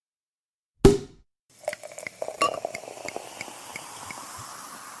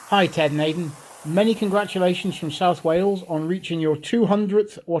Hi Ted and Aidan. Many congratulations from South Wales on reaching your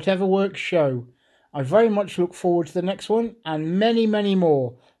 200th Whatever Works show. I very much look forward to the next one and many, many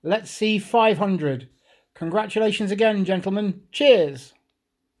more. Let's see 500. Congratulations again, gentlemen. Cheers.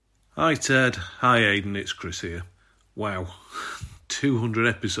 Hi Ted. Hi Aidan, it's Chris here. Wow, 200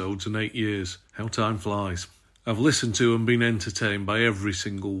 episodes in 8 years. How time flies. I've listened to and been entertained by every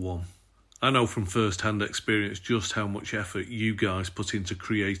single one. I know from first-hand experience just how much effort you guys put into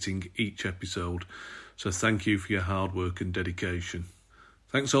creating each episode, so thank you for your hard work and dedication.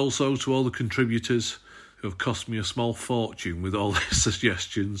 Thanks also to all the contributors who have cost me a small fortune with all their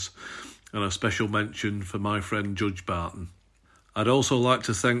suggestions, and a special mention for my friend Judge Barton. I'd also like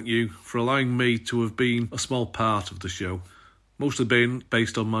to thank you for allowing me to have been a small part of the show, mostly being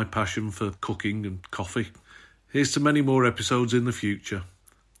based on my passion for cooking and coffee. Here's to many more episodes in the future.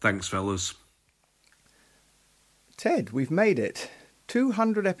 Thanks, fellas. Ted, we've made it.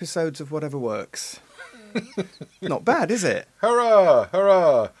 200 episodes of Whatever Works. Not bad, is it? Hurrah!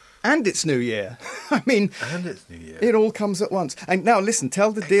 Hurrah! And it's New Year. I mean, And it's New Year. it all comes at once. And now, listen,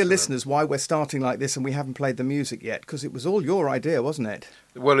 tell the dear listeners why we're starting like this and we haven't played the music yet, because it was all your idea, wasn't it?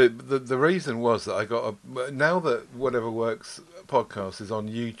 Well, the reason was that I got now that Whatever Works podcast is on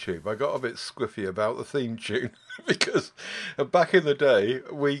YouTube, I got a bit squiffy about the theme tune because back in the day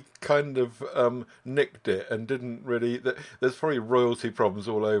we kind of nicked it and didn't really. There's probably royalty problems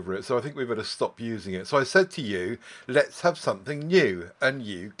all over it, so I think we better stop using it. So I said to you, let's have something new, and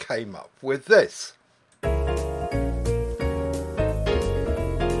you came up with this.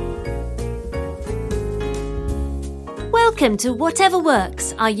 Welcome to Whatever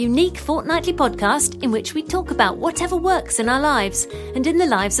Works, our unique fortnightly podcast in which we talk about whatever works in our lives and in the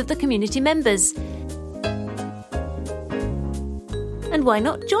lives of the community members. And why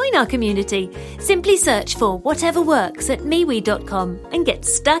not join our community? Simply search for Whatever Works at MeWe.com and get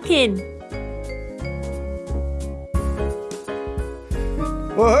stuck in.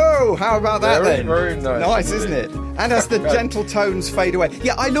 Whoa, how about that Very, then? very nice. Nice, isn't it? And as the gentle tones fade away.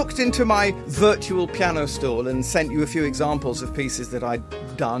 Yeah, I looked into my virtual piano stall and sent you a few examples of pieces that I'd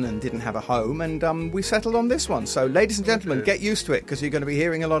done and didn't have a home, and we settled on this one. So, ladies and gentlemen, get used to it, because you're going to be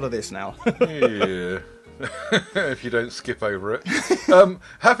hearing a lot of this now. Yeah. If you don't skip over it.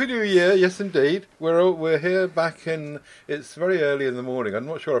 Happy New Year, yes indeed. We're here back in. It's very early in the morning. I'm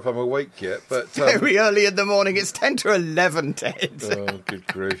not sure if I'm awake yet, but Very early in the morning. It's 10 to 11, Ted. oh, good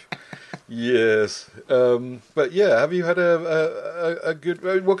grief. Yes, but yeah, have you had a good?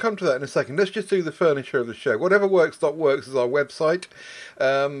 We'll come to that in a second. Let's just do the furniture of the show. Whateverworks.works is our website.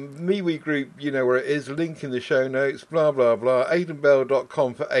 MeWe group, you know where it is. Link in the show notes. Blah blah blah.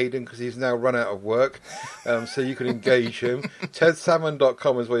 AidanBell.com for Aidan because he's now run out of work, so you can engage him.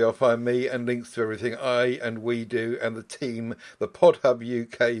 TedSalmon.com is where you'll find me and links to everything I and we do and the team, the PodHub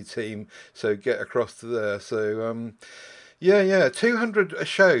UK team. So get across to there. So. Yeah, 200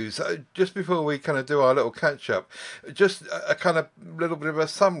 shows. Just before we kind of do our little catch-up, just a kind of little bit of a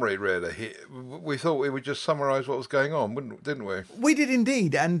summary, really. We thought we would just summarise what was going on, didn't we? We did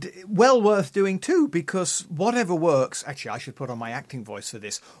indeed, and well worth doing too, because Whatever Works... Actually, I should put on my acting voice for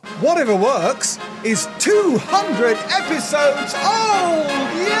this. Whatever Works is 200 episodes old!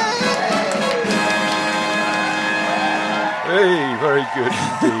 Yay! Hey, very good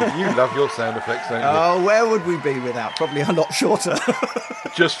indeed. You love your sound effects, don't you? Oh, where would we be without? Probably a lot shorter.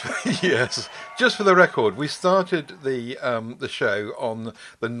 Just for the record, we started the show on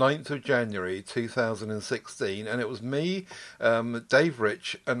the 9th of January 2016, and it was me, Dave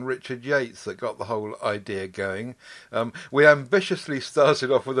Rich, and Richard Yates that got the whole idea going. We ambitiously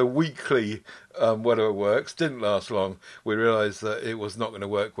started off with a weekly Whatever Works. Didn't last long. We realised that it was not going to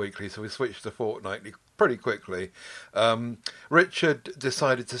work weekly, so we switched to fortnightly pretty quickly. Richard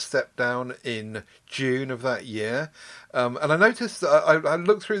decided to step down in June of that year, and I noticed I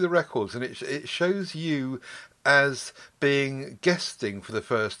looked through the records, and it shows you as being guesting for the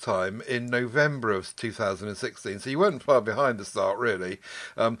first time in November of 2016. So you weren't far behind the start, really.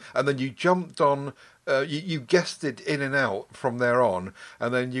 And then you jumped on. You guested in and out from there on,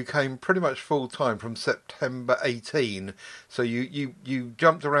 and then you came pretty much full time from September 18. So you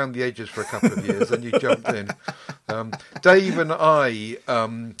jumped around the edges for a couple of years, and you jumped in. Dave and I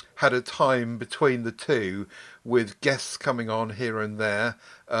had a time between the two with guests coming on here and there,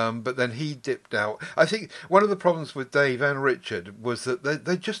 but then he dipped out. I think one of the problems with Dave and Richard was that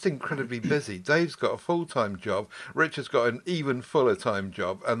they're just incredibly busy. Dave's got a full-time job, Richard's got an even fuller time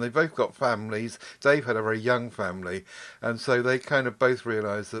job, and they both got families. Dave had a very young family, and so they kind of both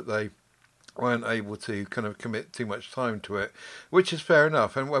realised that they weren't able to kind of commit too much time to it, which is fair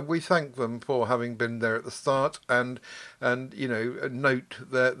enough. And we thank them for having been there at the start and note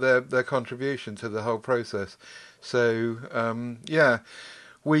their contribution to the whole process. So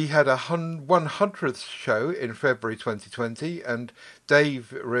we had a 100th show in February 2020, and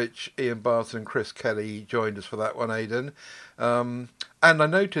Dave, Rich, Ian Barton and Chris Kelly joined us for that one, Aidan. And I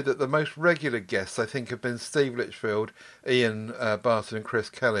noted that the most regular guests, I think, have been Steve Litchfield, Ian Barton and Chris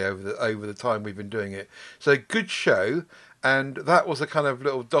Kelly over the time we've been doing it. So good show, and that was a kind of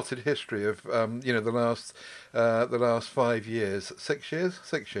little dotted history of the last 5 years, 6 years,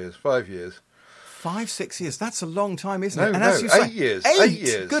 6 years, 5 years. 5, 6 years. That's a long time, isn't it? And as you say, 8 years. 8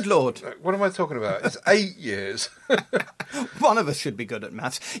 years. Good Lord. What am I talking about? It's 8 years. One of us should be good at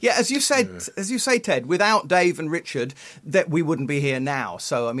maths. Yeah, as you say, Ted, without Dave and Richard, that we wouldn't be here now.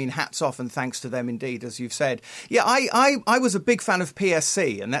 So, I mean, hats off and thanks to them indeed, as you've said. Yeah, I was a big fan of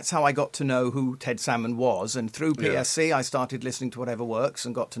PSC, and that's how I got to know who Ted Salmon was. And through PSC, I started listening to Whatever Works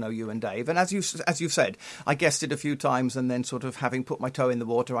and got to know you and Dave. And as you've said, I guested a few times, and then sort of having put my toe in the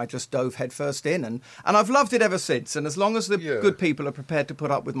water, I just dove headfirst in. And I've loved it ever since. And as long as the good people are prepared to put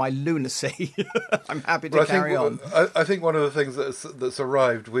up with my lunacy, I'm happy to carry on. I think one of the things that's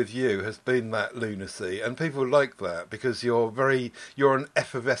arrived with you has been that lunacy, and people like that because you're an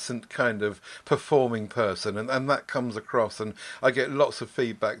effervescent kind of performing person, and that comes across. And I get lots of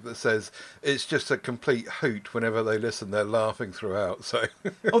feedback that says it's just a complete hoot whenever they listen. They're laughing throughout. So,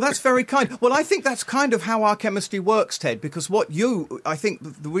 oh, that's very kind. Well, I think that's kind of how our chemistry works, Ted. Because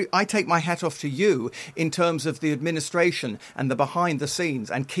I take my hat off to you in terms of the administration and the behind the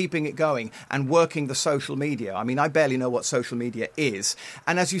scenes and keeping it going and working the social media. I mean, I barely know what social media is.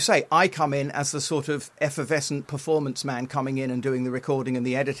 And as you say, I come in as the sort of effervescent performance man coming in and doing the recording and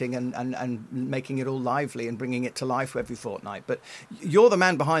the editing and making it all lively and bringing it to life every fortnight. But you're the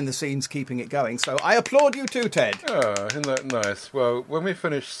man behind the scenes keeping it going. So I applaud you too, Ted. Oh, isn't that nice? Well, when we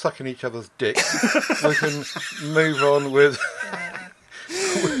finish sucking each other's dicks, we can move on with...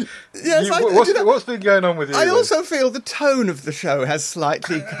 Yes, what's been going on with you? I also feel the tone of the show has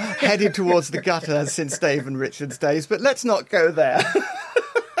slightly headed towards the gutter since Dave and Richard's days, but let's not go there.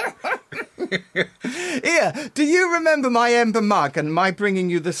 Here, do you remember my Ember mug and my bringing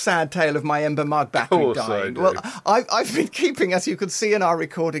you the sad tale of my Ember mug battery dying? Well, I've been keeping, as you could see in our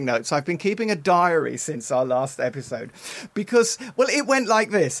recording notes, I've been keeping a diary since our last episode because, well, it went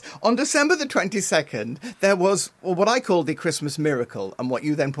like this. On December the 22nd, there was what I called the Christmas miracle, and what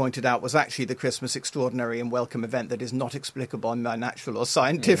you then pointed out was actually the Christmas extraordinary and welcome event that is not explicable by natural or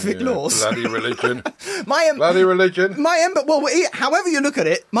scientific laws. Bloody religion. Bloody religion. My Ember, well, however you look at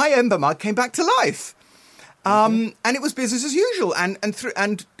it, my Ember mug came back to life. And it was business as usual.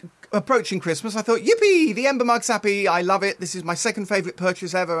 And approaching Christmas, I thought, yippee, the Ember mug's happy. I love it. This is my second favourite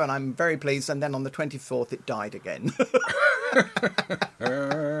purchase ever, and I'm very pleased. And then on the 24th, it died again.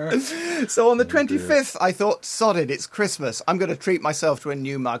 So on the 25th, I thought, sod it, it's Christmas. I'm going to treat myself to a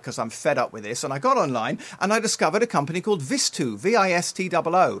new mug because I'm fed up with this. And I got online and I discovered a company called Vistoo,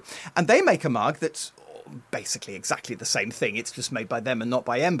 Vistoo. And they make a mug that's basically exactly the same thing. It's just made by them and not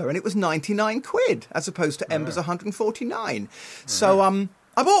by Ember. And it was 99 quid as opposed to Ember's 149. So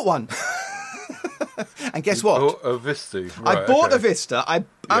I bought one. And guess what? A Vista. Right, I bought a Vista. I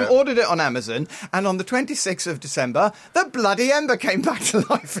ordered it on Amazon. And on the 26th of December, the bloody Ember came back to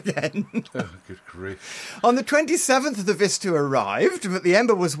life again. Oh, good grief. On the 27th, the Vista arrived, but the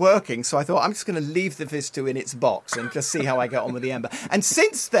Ember was working. So I thought, I'm just going to leave the Vista in its box and just see how I get on with the Ember. And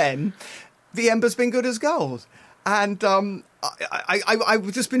since then, the Ember's been good as gold. And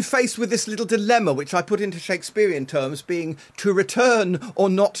I've just been faced with this little dilemma, which I put into Shakespearean terms, being to return or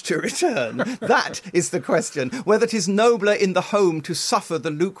not to return. That is the question. Whether 'tis nobler in the home to suffer the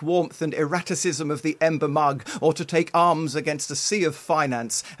lukewarmth and erraticism of the Ember mug, or to take arms against a sea of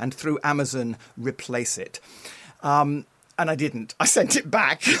finance and through Amazon replace it. And I didn't. I sent it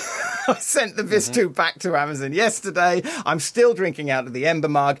back. I sent the Vistoo back to Amazon yesterday. I'm still drinking out of the Ember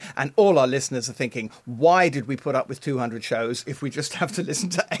mug, and all our listeners are thinking, why did we put up with 200 shows if we just have to listen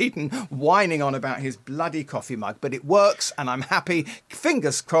to Aidan whining on about his bloody coffee mug? But it works, and I'm happy.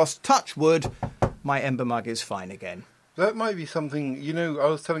 Fingers crossed, touch wood, my Ember mug is fine again. That might be something, I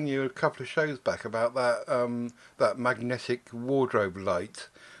was telling you a couple of shows back about that magnetic wardrobe light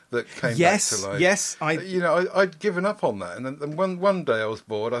that came back to life. Yes, I'd given up on that, and then one day I was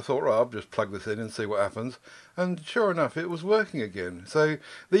bored. I thought, right, I'll just plug this in and see what happens. And sure enough, it was working again. So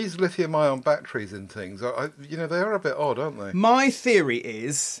these lithium-ion batteries and things, they are a bit odd, aren't they? My theory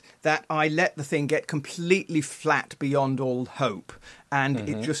is that I let the thing get completely flat beyond all hope. And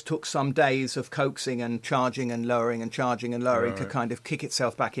it just took some days of coaxing and charging and lowering and charging and lowering to kind of kick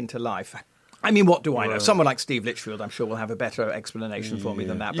itself back into life. I mean, what do I know? Someone like Steve Litchfield, I'm sure, will have a better explanation for me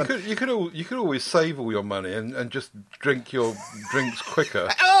than that. You But could always save all your money and just drink your drinks quicker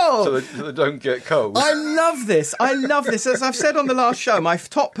Oh! so that they don't get cold. I love this. I love this. As I've said on the last show, my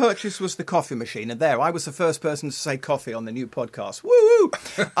top purchase was the coffee machine. And there, I was the first person to say coffee on the new podcast. Woo-woo!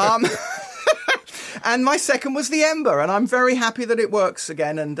 And my second was the Ember. And I'm very happy that it works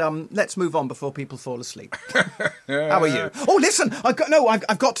again. And let's move on before people fall asleep. How are you? Oh, listen, I've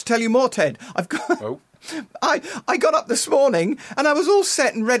got to tell you more, Ted. I got up this morning and I was all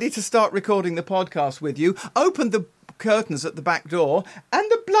set and ready to start recording the podcast with you, opened the curtains at the back door, and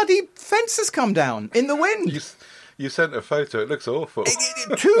the bloody fence has come down in the wind. You sent a photo. It looks awful.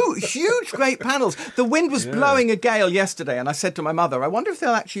 Two huge, great panels. The wind was blowing a gale yesterday, and I said to my mother, I wonder if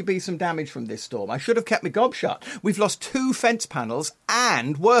there'll actually be some damage from this storm. I should have kept my gob shut. We've lost 2 fence panels,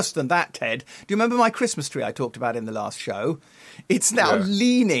 and worse than that, Ted, do you remember my Christmas tree I talked about in the last show? It's now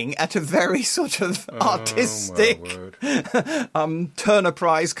leaning at a very sort of artistic Turner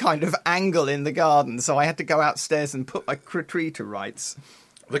Prize kind of angle in the garden, so I had to go outstairs and put my tree to rights.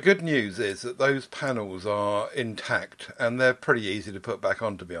 The good news is that those panels are intact and they're pretty easy to put back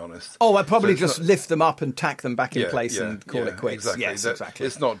on, to be honest. Oh, I'd probably just lift them up and tack them back in place and call it quits. Exactly. Yes, exactly.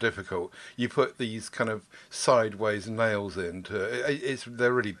 It's not difficult. You put these kind of sideways nails in.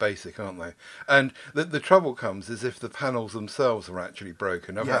 They're really basic, aren't they? And the trouble comes is if the panels themselves are actually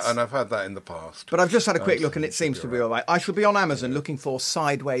broken. I've had that in the past. But I've just had a quick look and it seems to be all right. I shall be on Amazon looking for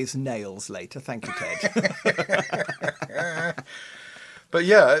sideways nails later. Thank you, Ted. But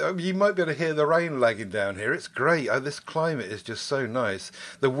yeah, you might be able to hear the rain lagging down here. It's great. This climate is just so nice.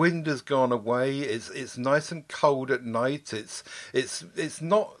 The wind has gone away. It's nice and cold at night. It's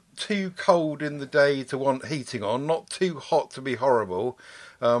not too cold in the day to want heating on. Not too hot to be horrible.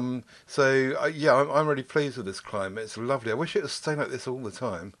 I'm really pleased with this climate. It's lovely. I wish it was staying like this all the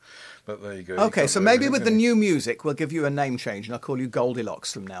time. But there you go. Okay, so maybe with the new music, we'll give you a name change and I'll call you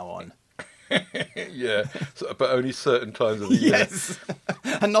Goldilocks from now on. Yeah, but only certain times of the year. Yes,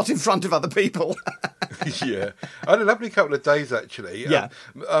 and not in front of other people. Yeah, I had a lovely couple of days actually. Yeah.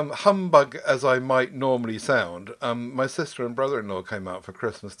 Humbug as I might normally sound, my sister and brother-in-law came out for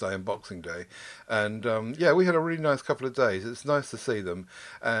Christmas Day and Boxing Day, and we had a really nice couple of days. It's nice to see them,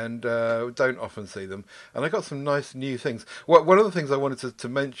 and don't often see them. And I got some nice new things. One of the things I wanted to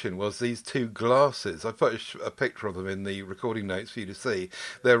mention was these 2 glasses. I put a picture of them in the recording notes for you to see.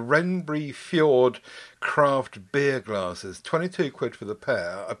 They're Renbury Fjord craft beer glasses, 22 quid for the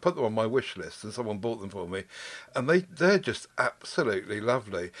pair. I put them on my wish list and someone bought them for me, and they're just absolutely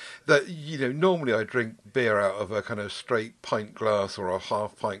lovely. That, normally I drink beer out of a kind of straight pint glass or a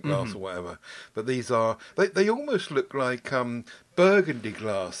half pint glass or whatever, but these are they almost look like burgundy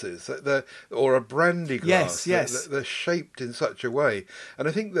glasses, or a brandy glass. Yes. They're shaped in such a way, and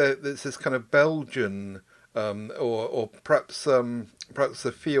I think there's this kind of Belgian or perhaps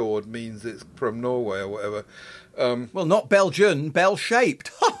the fjord means it's from Norway or whatever. Well, not Belgian,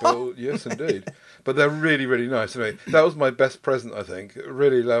 bell-shaped. Yes, indeed. But they're really, really nice. Anyway, that was my best present, I think.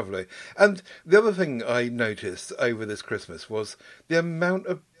 Really lovely. And the other thing I noticed over this Christmas was the amount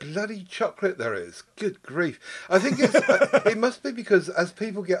of bloody chocolate there is. Good grief. I think it must be because as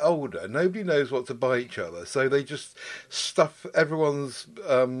people get older, nobody knows what to buy each other. So they just stuff everyone's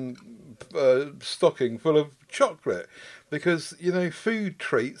stocking full of chocolate. Because, food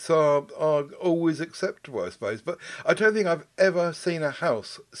treats are always acceptable, I suppose. But I don't think I've ever seen a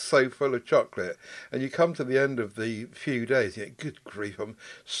house so full of chocolate. And you come to the end of the few days, you think, good grief, I'm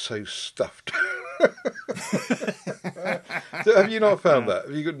so stuffed. So have you not found that?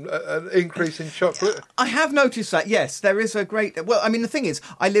 Have you got an increase in chocolate? I have noticed that, yes. There is a great... Well, I mean, the thing is,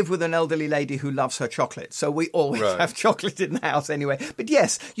 I live with an elderly lady who loves her chocolate. So we always have chocolate in the house anyway. But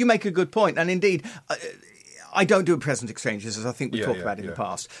yes, you make a good point. And indeed... I don't do present exchanges, as I think we talked about in the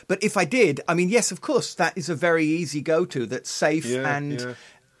past. But if I did, I mean, yes, of course, that is a very easy go-to that's safe and,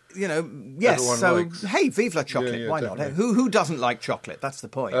 yes. Everyone so, likes. Hey, vive la chocolate. Why definitely. not? Who doesn't like chocolate? That's the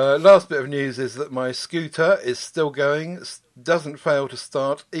point. Last bit of news is that my scooter is still going, doesn't fail to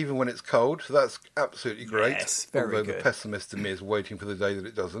start even when it's cold. So that's absolutely great. Yes, very Although good. the pessimist in me is waiting for the day that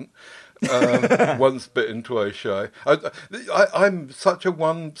it doesn't. Once bitten, twice shy. I'm such a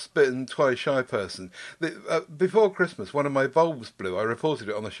once bitten, twice shy person. Before Christmas, one of my bulbs blew. I reported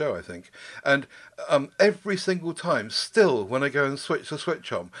it on the show, I think. And every single time, still, when I go and switch the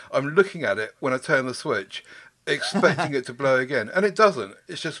switch on, I'm looking at it when I turn the switch, expecting it to blow again. And it doesn't.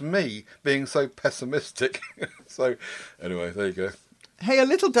 It's just me being so pessimistic. So, anyway, there you go. Hey, a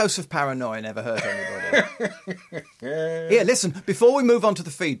little dose of paranoia never hurt anybody. Here, listen, before we move on to the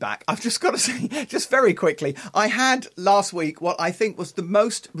feedback, I've just got to say, just very quickly, I had last week what I think was the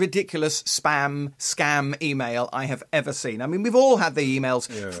most ridiculous scam email I have ever seen. I mean, we've all had the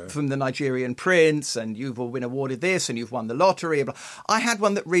emails from the Nigerian prince, and you've all been awarded this, and you've won the lottery. I had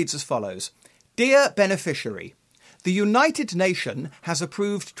one that reads as follows. Dear beneficiary, the United Nations has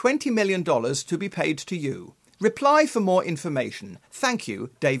approved $20 million to be paid to you. Reply for more information. Thank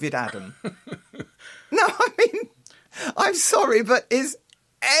you, David Adam. No, I mean, I'm sorry, but is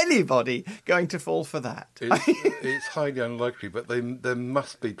anybody going to fall for that? It's highly unlikely, but there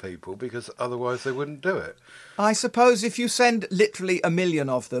must be people, because otherwise they wouldn't do it. I suppose if you send literally 1 million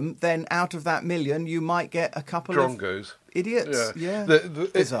of them, then out of that 1 million, you might get a couple Drongos. of idiots. Yeah.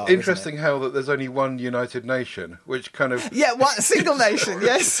 It's interesting how that there's only one United Nation, which kind of... Yeah, one single nation,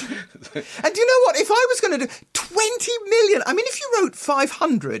 yes. And do you know what? If I was going to do 20 million, I mean, if you wrote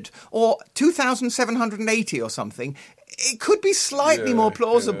 500 or 2,780 or something, it could be slightly more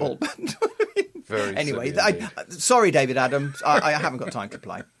plausible. Yeah. Very anyway, silly sorry, David Adams, I haven't got time to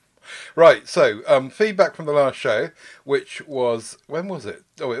play. Right, so feedback from the last show, which was... When was it?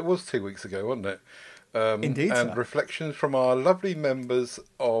 Oh, it was 2 weeks ago, wasn't it? Indeed, and sir. reflections from our lovely members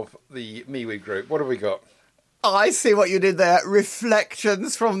of the MeWe group. What have we got? I see what you did there.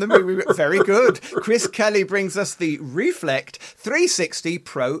 Reflections from the movie. Very good. Chris Kelly brings us the Reflect 360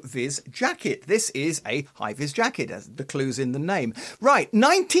 Pro Viz jacket. This is a high-vis jacket, as the clue's in the name. Right,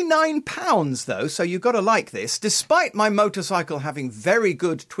 £99 though, so you've got to like this. Despite my motorcycle having very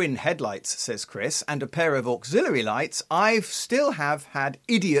good twin headlights, says Chris, and a pair of auxiliary lights, I still have had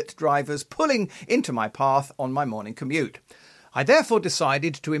idiot drivers pulling into my path on my morning commute. I therefore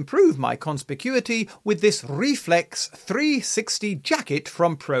decided to improve my conspicuity with this Reflex 360 jacket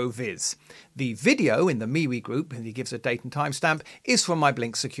from ProViz. The video in the MeWe group, and he gives a date and timestamp, is from my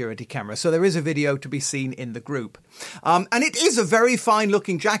Blink security camera, so there is a video to be seen in the group. And it is a very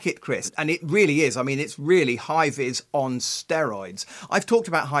fine-looking jacket, Chris, and it really is. I mean, it's really high-vis on steroids. I've talked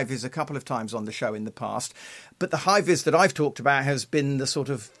about high-vis a couple of times on the show in the past, but the high-vis that I've talked about has been the sort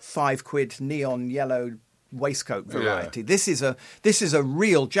of £5 neon yellow waistcoat variety. Yeah. This is a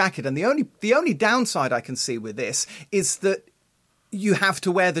real jacket, and the only downside I can see with this is that you have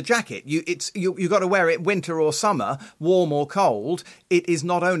to wear the jacket. You got to wear it winter or summer, warm or cold. It is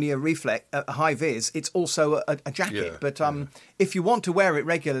not only a high vis, it's also a jacket. Yeah, but if you want to wear it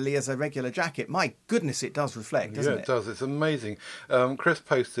regularly as a regular jacket, my goodness, it does reflect, doesn't it? Yeah, it does. It's amazing. Chris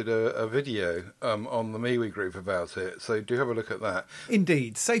posted a video on the MeWe group about it, so do have a look at that.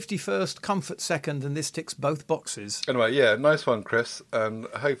 Indeed. Safety first, comfort second, and this ticks both boxes. Anyway, yeah, nice one, Chris, and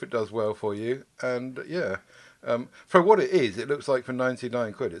I hope it does well for you. And yeah... for what it is, it looks like for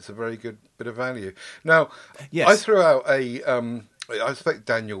 99 quid, it's a very good bit of value. Now, yes. I threw out I expect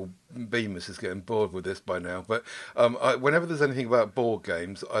Daniel Bemis is getting bored with this by now, but whenever there's anything about board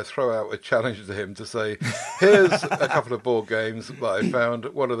games, I throw out a challenge to him to say, here's a couple of board games that I found,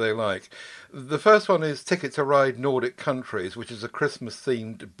 what are they like? The first one is Ticket to Ride Nordic Countries, which is a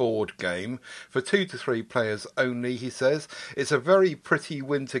Christmas-themed board game for 2 to 3 players only, he says. It's a very pretty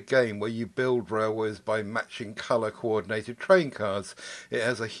winter game where you build railways by matching colour-coordinated train cards. It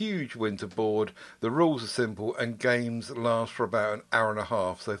has a huge winter board, the rules are simple, and games last for about an hour and a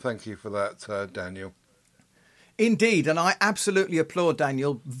half. So thank you for that, Daniel. Indeed, and I absolutely applaud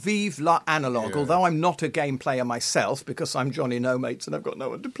Daniel. Vive la analog. Yeah. Although I'm not a game player myself, because I'm Johnny No Mates and I've got no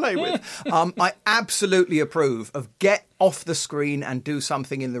one to play with, I absolutely approve of get off the screen and do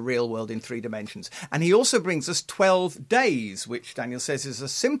something in the real world in 3 dimensions. And he also brings us 12 Days, which Daniel says is a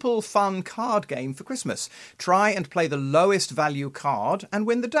simple, fun card game for Christmas. Try and play the lowest value card and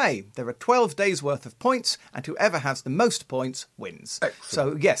win the day. There are 12 days worth of points, and whoever has the most points wins. Excellent.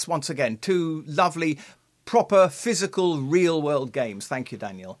 So yes, once again, 2 lovely, proper, physical, real-world games. Thank you,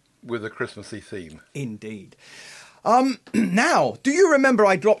 Daniel. With a Christmassy theme. Indeed. Now, do you remember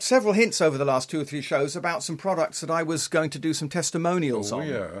I dropped several hints over the last 2 or 3 shows about some products that I was going to do some testimonials on? Oh,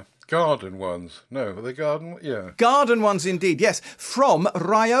 yeah. Garden ones. No, are they garden? Yeah. Garden ones indeed, yes. From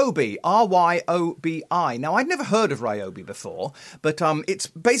Ryobi, R-Y-O-B-I. Now, I'd never heard of Ryobi before, but it's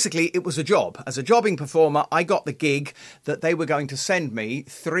basically, it was a job. As a jobbing performer, I got the gig that they were going to send me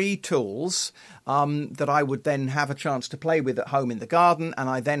 3 tools that I would then have a chance to play with at home in the garden, and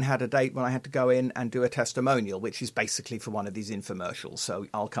I then had a date when I had to go in and do a testimonial, which is basically for one of these infomercials. So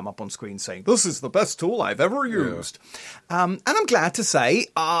I'll come up on screen saying, this is the best tool I've ever used. Yeah. And I'm glad to say,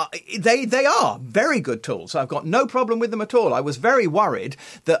 They are very good tools. I've got no problem with them at all. I was very worried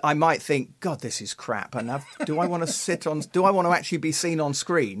that I might think, God, this is crap. And do I want to actually be seen on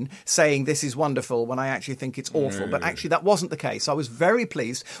screen saying this is wonderful when I actually think it's awful? But actually that wasn't the case. I was very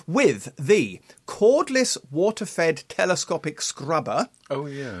pleased with the cordless water-fed telescopic scrubber. Oh,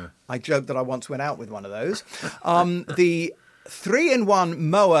 yeah. I joked that I once went out with one of those. The 3-in-1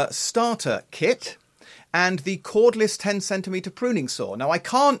 mower starter kit, and the cordless 10cm pruning saw. Now, I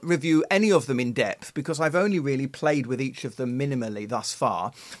can't review any of them in depth because I've only really played with each of them minimally thus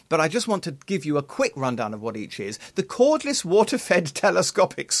far, but I just want to give you a quick rundown of what each is. The cordless water-fed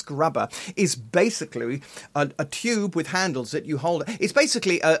telescopic scrubber is basically a tube with handles that you hold. It's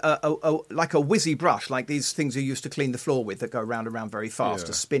basically like a whizzy brush, like these things you used to clean the floor with that go round and round very fast,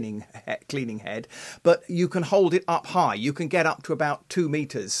 a spinning cleaning head, but you can hold it up high. You can get up to about 2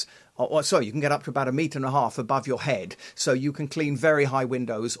 meters. You can get up to about 1.5 meters above your head, so you can clean very high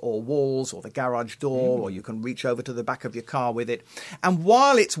windows or walls or the garage door, or you can reach over to the back of your car with it. And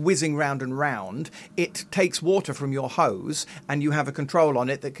while it's whizzing round and round, it takes water from your hose, and you have a control on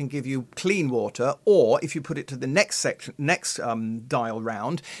it that can give you clean water, or if you put it to the next dial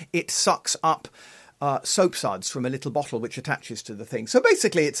round, it sucks up soap suds from a little bottle which attaches to the thing. So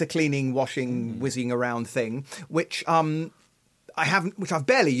basically it's a cleaning, washing, whizzing around thing, which I've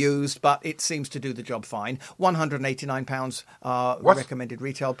barely used, but it seems to do the job fine. £189 recommended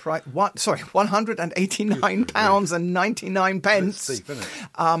retail price. £189 and 99 pence. That's steep, isn't it?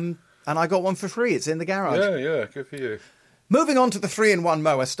 And I got one for free. It's in the garage. Yeah, good for you. Moving on to the 3-in-1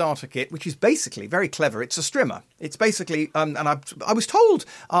 mower starter kit, which is basically very clever. It's a strimmer. It's basically, and I was told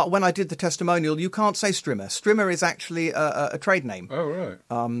when I did the testimonial, you can't say strimmer. Strimmer is actually a trade name. Oh, right.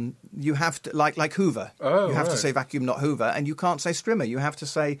 You have to, like Hoover. Oh, you have to right. say vacuum, not Hoover, and you can't say strimmer. You have to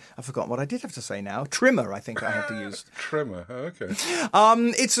say, I've forgotten what I did have to say now. Trimmer, I think I had to use. Trimmer, okay.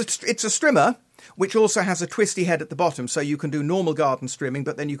 It's a strimmer, which also has a twisty head at the bottom, so you can do normal garden trimming,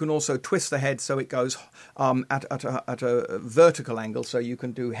 but then you can also twist the head so it goes at a vertical angle, so you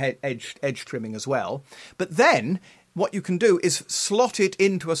can do edge trimming as well. But then what you can do is slot it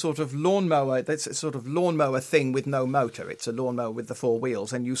into a sort of lawnmower. That's a sort of lawnmower thing with no motor. It's a lawnmower with the 4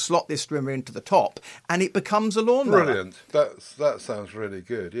 wheels, and you slot this trimmer into the top, and it becomes a lawnmower. Brilliant. That sounds really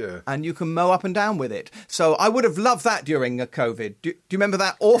good, yeah. And you can mow up and down with it. So I would have loved that during COVID. Do you remember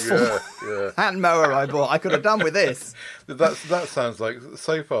that awful hand mower I bought? I could have done with this. That sounds like,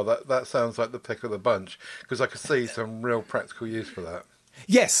 so far, that sounds like the pick of the bunch, because I could see some real practical use for that.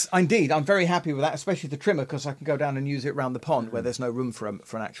 Yes, indeed. I'm very happy with that, especially the trimmer, because I can go down and use it round the pond where there's no room for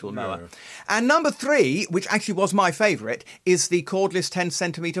an actual mower. And number 3, which actually was my favourite, is the cordless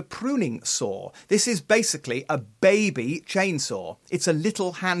 10cm pruning saw. This is basically a baby chainsaw. It's a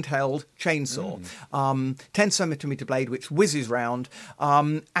little handheld chainsaw. 10cm blade which whizzes round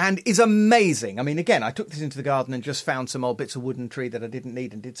and is amazing. I mean, again, I took this into the garden and just found some old bits of wood and tree that I didn't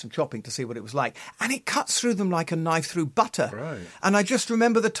need and did some chopping to see what it was like. And it cuts through them like a knife through butter. Right. And I just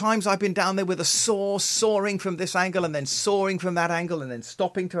remember the times I've been down there with a saw, sawing from this angle and then sawing from that angle and then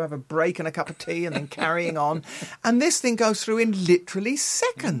stopping to have a break and a cup of tea and then carrying on. And this thing goes through in literally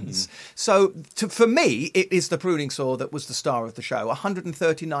seconds. So for me, it is the pruning saw that was the star of the show.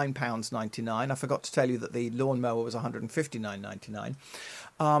 £139.99. I forgot to tell you that the lawnmower was £159.99.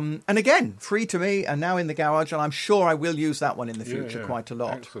 And again, free to me and now in the garage, and I'm sure I will use that one in the future quite a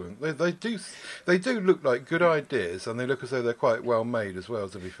lot. Excellent. They do look like good ideas, and they look as though they're quite well made as well,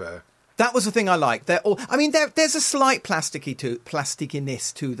 to be fair. That was the thing I liked. They're all, I mean, there's a slight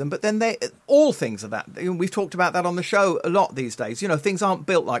plasticiness to them, but then all things are that. We've talked about that on the show a lot these days. You know, things aren't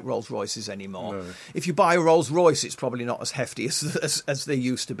built like Rolls Royces anymore. No. If you buy a Rolls Royce, it's probably not as hefty as they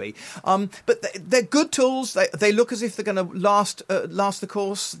used to be. But they're good tools. They look as if they're going to last the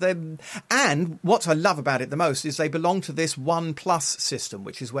course. And what I love about it the most is they belong to this One Plus system,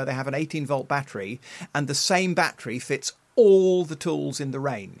 which is where they have an 18-volt battery, and the same battery fits all the tools in the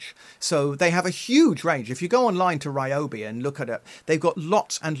range. So they have a huge range. If you go online to Ryobi and look at it, they've got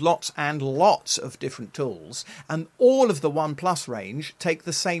lots and lots and lots of different tools, and all of the One Plus range take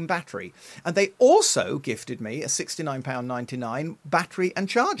the same battery. And they also gifted me a £69.99 battery and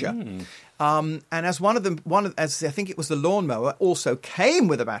charger. And as as I think it was the lawnmower, also came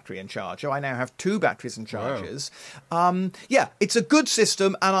with a battery and charger. I now have 2 batteries and chargers. Wow. It's a good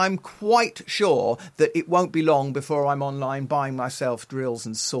system, and I'm quite sure that it won't be long before I'm online buying myself drills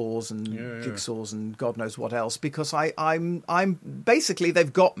and saws and jigsaws and God knows what else, because I'm basically,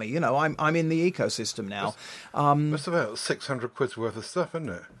 they've got me. You know, I'm in the ecosystem now. That's about 600 quid's worth of stuff, isn't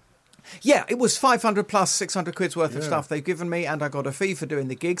it? Yeah, it was 500 plus 600 quid's worth of stuff they've given me, and I got a fee for doing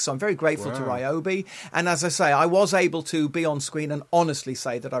the gig, so I'm very grateful to Ryobi. And as I say, I was able to be on screen and honestly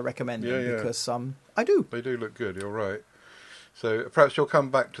say that I recommend them because I do. They do look good, you're right. So perhaps you'll come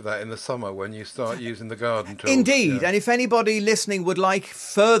back to that in the summer when you start using the garden tools. Indeed, and if anybody listening would like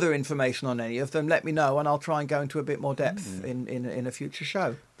further information on any of them, let me know, and I'll try and go into a bit more depth in a future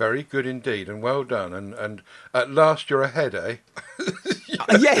show. Very good indeed, and well done. And at last you're ahead, eh?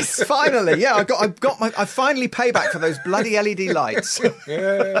 Yes, finally. Yeah, I finally pay back for those bloody LED lights.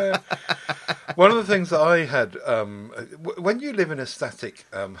 Yeah. One of the things that I had, when you live in a static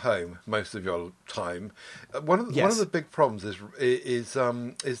home most of your time, one of the big problems is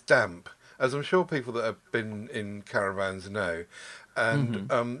damp, as I'm sure people that have been in caravans know. And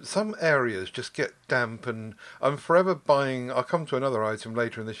some areas just get damp, and I'm forever buying. I'll come to another item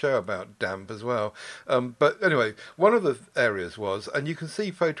later in the show about damp as well. But anyway, one of the areas was, and you can see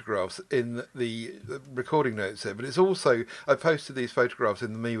photographs in the recording notes here, but it's also, I posted these photographs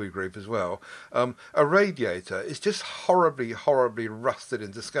in the MeWe group as well. A radiator is just horribly, horribly rusted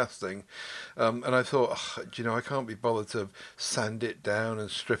and disgusting. And I thought, I can't be bothered to sand it down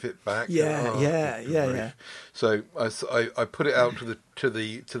and strip it back. Yeah. So I put it out to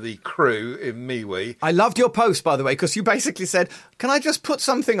the crew in MeWe. I loved your post, by the way, because you basically said, "Can I just put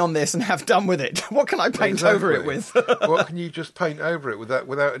something on this and have done with it? What can I paint over it with?" What can you just paint over it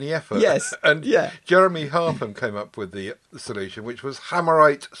without any effort? Yes. And Jeremy Harpham came up with the solution, which was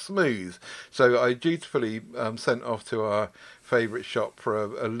Hammerite Smooth. So I dutifully sent off to our favourite shop for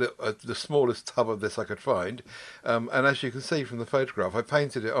the smallest tub of this I could find, and as you can see from the photograph, I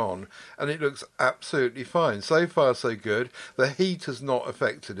painted it on and it looks absolutely fine. So far so good. The heat has not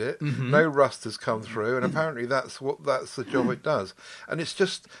affected it. No rust has come through, and apparently that's the job it does. And it's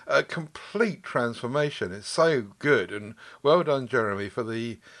just a complete transformation. It's so good, and well done, Jeremy, for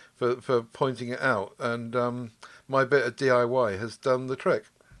pointing it out. And my bit of DIY has done the trick.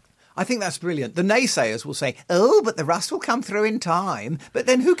 I think that's brilliant. The naysayers will say, "Oh, but the rust will come through in time." But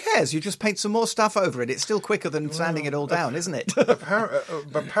then who cares? You just paint some more stuff over it. It's still quicker than sanding it all down, isn't it?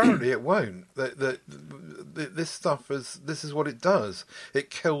 Apparently it won't. This stuff this is what it does. It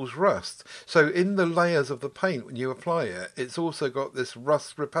kills rust. So in the layers of the paint, when you apply it, it's also got this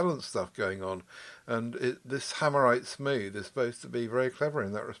rust repellent stuff going on. And this Hammerite Smooth is supposed to be very clever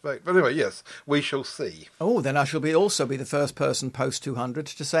in that respect. But anyway, yes, we shall see. Oh, then I shall also be the first person post 200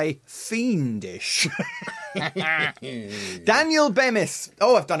 to say fiendish. Daniel Bemis.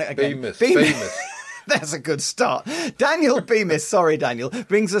 Oh, I've done it again. Bemis. That's a good start. Daniel Bemis, sorry Daniel,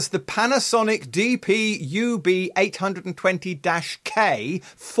 brings us the Panasonic DP-UB 820-K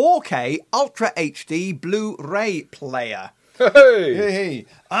 4K Ultra HD Blu-ray player. Hey.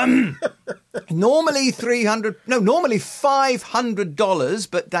 Normally $500,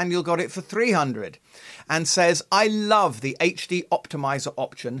 but Daniel got it for $300 and says, "I love the HD optimizer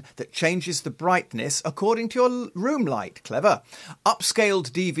option that changes the brightness according to your room light. Clever.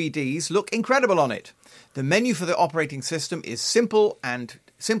 Upscaled DVDs look incredible on it. The menu for the operating system is simple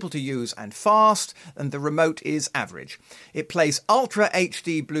to use and fast, and the remote is average. It plays Ultra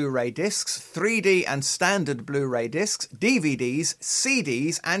HD Blu-ray discs, 3D and standard Blu-ray discs, DVDs,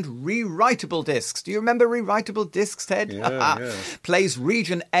 CDs, and rewritable discs." Do you remember rewritable discs, Ted? Yeah. Plays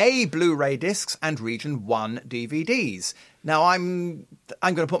Region A Blu-ray discs and Region 1 DVDs. Now, I'm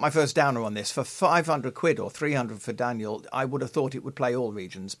going to put my first downer on this. For 500 quid or 300 for Daniel, I would have thought it would play all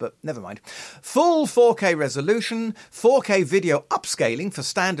regions, but never mind. Full 4K resolution, 4K video upscaling for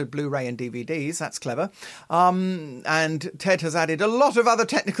standard Blu-ray and DVDs. That's clever. And Ted has added a lot of other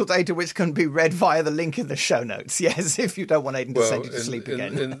technical data which can be read via the link in the show notes. Yes, if you don't want Aidan to send you to sleep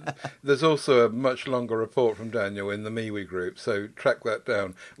again. There's also a much longer report from Daniel in the MeWe group, so track that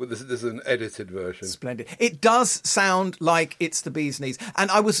down. This is an edited version. Splendid. It does sound like it's the bee's knees. And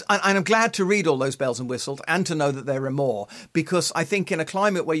I'm glad to read all those bells and whistles and to know that there are more, because I think in a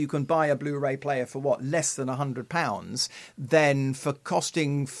climate where you can buy a Blu-ray player for less than £100, then for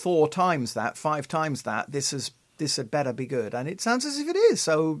costing 4 times that, 5 times that, this had better be good. And it sounds as if it is.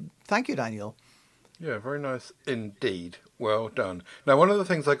 So thank you, Daniel. Yeah, very nice indeed. Well done. Now, one of the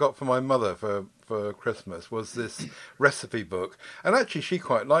things I got for my mother for Christmas was this recipe book, and actually she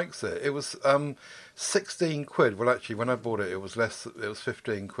quite likes it. It was 16 quid. Well, actually, when I bought it, it was less. It was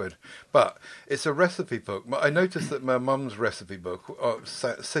 15 quid. But it's a recipe book. I noticed that my mum's recipe book,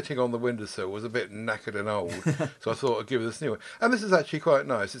 sitting on the windowsill, was a bit knackered and old. So I thought I'd give her this new one. And this is actually quite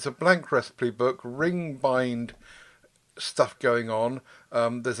nice. It's a blank recipe book, ring bind stuff going on.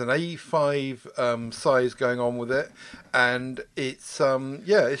 There's an A5 size going on with it, and it's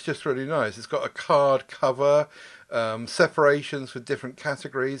it's just really nice. It's got a card cover, separations for different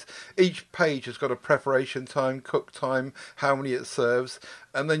categories. Each page has got a preparation time, cook time, how many it serves,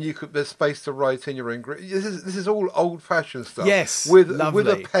 and then there's space to write in your ingredients. This is all old-fashioned stuff. Yes, with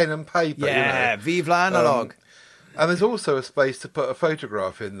lovely. a pen and paper. Yeah, vive l'analogue. And there's also a space to put a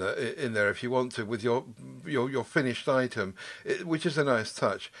photograph in there if you want to, with your finished item, which is a nice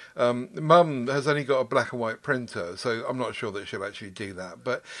touch. Mum has only got a black and white printer, so I'm not sure that she'll actually do that.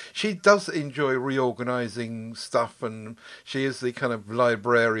 But she does enjoy reorganising stuff, and she is the kind of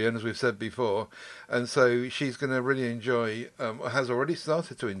librarian, as we've said before. And so she's going to really enjoy, has already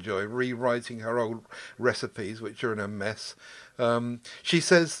started to enjoy, rewriting her old recipes, which are in a mess. She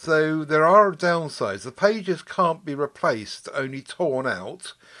says, though, there are downsides. The pages can't be replaced, only torn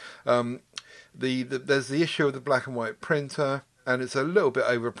out. There's the issue of the black and white printer, and it's a little bit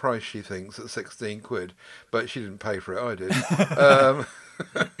overpriced, she thinks, at 16 quid. But she didn't pay for it, I did.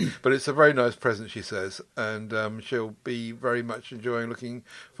 But it's a very nice present, she says, and she'll be very much looking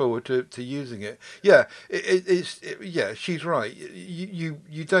forward to using it. Yeah, she's right.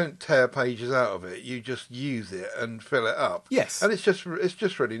 You don't tear pages out of it. You just use it and fill it up. Yes, and it's just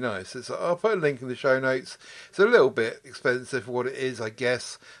really nice. I'll put a link in the show notes. It's a little bit expensive for what it is, I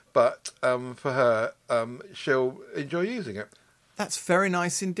guess, but for her, she'll enjoy using it. That's very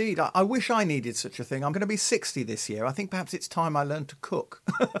nice indeed. I wish I needed such a thing. I'm going to be 60 this year. I think perhaps it's time I learned to cook.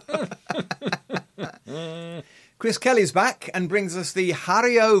 Chris Kelly's back and brings us the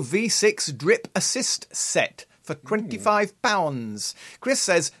Hario V6 Drip Assist set for £25. Chris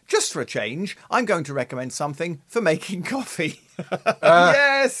says, just for a change, I'm going to recommend something for making coffee.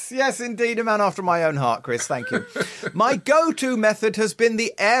 Yes, indeed. A man after my own heart, Chris. Thank you. My go-to method has been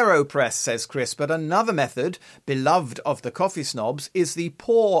the AeroPress, says Chris, but another method, beloved of the coffee snobs, is the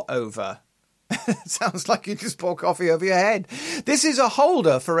pour-over. Sounds like you just pour coffee over your head. This is a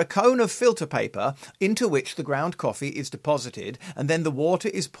holder for a cone of filter paper into which the ground coffee is deposited and then the water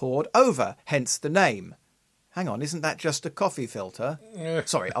is poured over, hence the name. Hang on, isn't that just a coffee filter?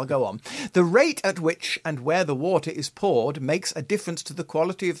 Sorry, I'll go on. The rate at which and where the water is poured makes a difference to the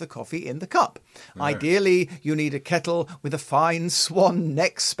quality of the coffee in the cup. Ideally, you need a kettle with a fine swan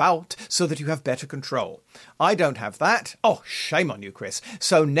neck spout so that you have better control. I don't have that. Oh, shame on you, Chris.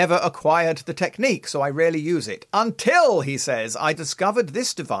 So never acquired the technique, so I rarely use it. Until, he says, I discovered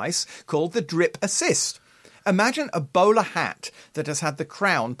this device called the Drip Assist. Imagine a bowler hat that has had the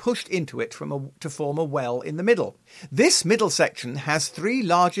crown pushed into it to form a well in the middle. This middle section has 3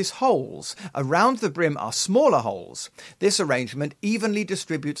 largest holes. Around the brim are smaller holes. This arrangement evenly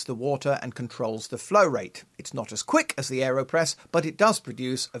distributes the water and controls the flow rate. It's not as quick as the AeroPress, but it does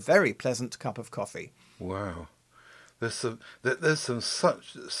produce a very pleasant cup of coffee. Wow. There's some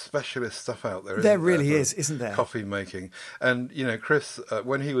such specialist stuff out there. There really is, isn't there? Coffee making. And, Chris,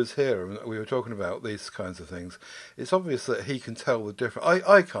 when he was here and we were talking about these kinds of things, it's obvious that he can tell the difference.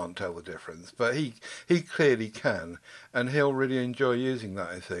 I can't tell the difference, but he clearly can. And he'll really enjoy using that,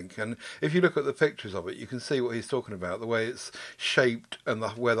 I think. And if you look at the pictures of it, you can see what he's talking about, the way it's shaped and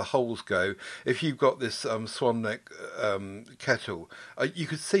where the holes go. If you've got this swan neck kettle, you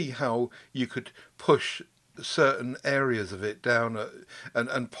could see how you could push certain areas of it down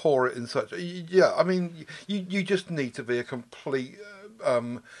and pour it in such. Yeah, I mean, you just need to be a complete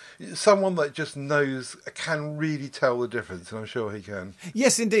someone that just can really tell the difference, and I'm sure he can.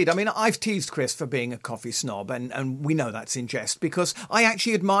 Yes, indeed. I mean, I've teased Chris for being a coffee snob, and we know that's in jest, because I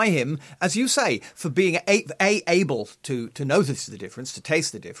actually admire him, as you say, for being able to know the difference, to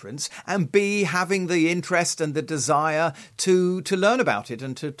taste the difference, and B, having the interest and the desire to learn about it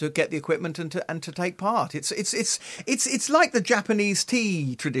and to get the equipment and to take part. It's like the Japanese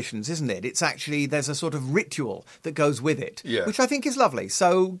tea traditions, isn't it? It's actually, there's a sort of ritual that goes with it, which I think is lovely.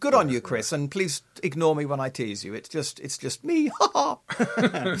 So good on you, Chris, and please ignore me when I tease you. It's just me.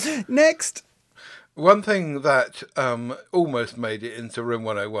 Next. One thing that almost made it into Room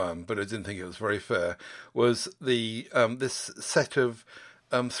 101, but I didn't think it was very fair, was the this set of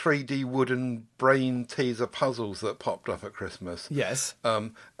 3D wooden brain teaser puzzles that popped up at Christmas. Yes.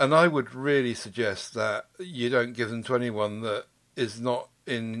 And I would really suggest that you don't give them to anyone that is not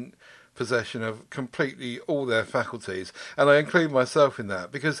in possession of completely all their faculties, and I include myself in that,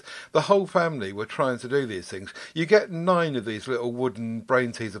 because the whole family were trying to do these things. You get 9 of these little wooden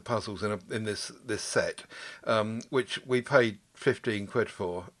brain teaser puzzles in this set, which we paid 15 quid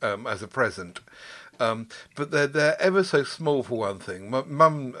for as a present. But they're ever so small for one thing.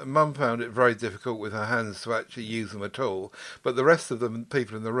 Mum found it very difficult with her hands to actually use them at all. But the rest of the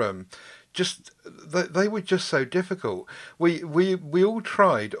people in the room they were just so difficult. We all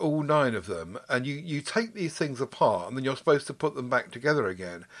tried all 9 of them, and you take these things apart, and then you're supposed to put them back together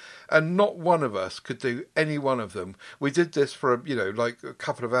again, and not one of us could do any one of them. We did this for like a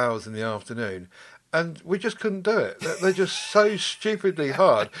couple of hours in the afternoon, and we just couldn't do it. They're just so stupidly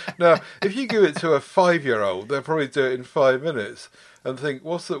hard. Now, if you give it to a 5-year-old, they'll probably do it in 5 minutes and think,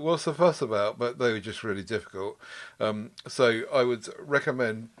 what's the fuss about? But they were just really difficult. So I would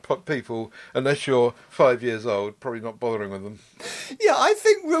recommend people, unless you're 5 years old, probably not bothering with them. Yeah, I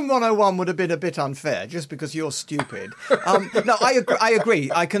think Room 101 would have been a bit unfair, just because you're stupid. No, I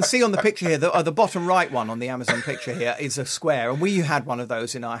agree. I can see on the picture here, the bottom right one on the Amazon picture here is a square, and we had one of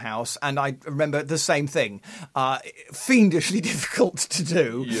those in our house, and I remember the same thing. Fiendishly difficult to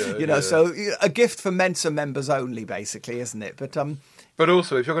do, so a gift for Mensa members only, basically, isn't it? But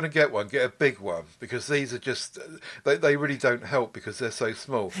also, if you're going to get one, get a big one, because these are just, they really don't help because they're so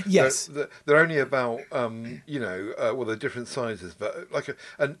small. Yes. They're only about, they're different sizes, but like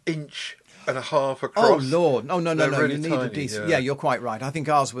an inch and a half across. Oh, Lord. Oh, no, really you need tiny, a decent... Yeah, you're quite right. I think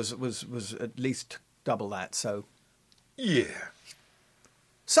ours was at least double that, so... Yeah.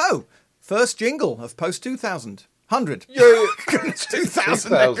 So, first jingle of post-2000. 100. Yeah.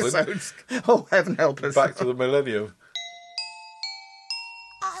 2000 episodes. Oh, heaven help us. Back to the millennium.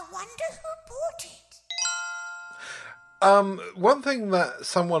 One thing that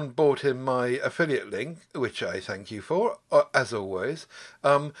someone bought in my affiliate link, which I thank you for, as always,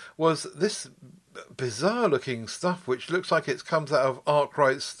 was this bizarre-looking stuff, which looks like it comes out of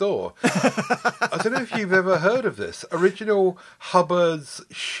Arkwright's store. I don't know if you've ever heard of this. Original Hubbard's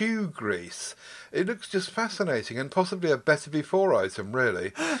shoe grease. It looks just fascinating and possibly a better before item,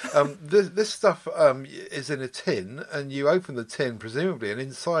 really. This stuff is in a tin, and you open the tin, presumably, and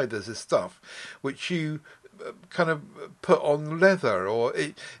inside there's this stuff which you kind of put on leather, or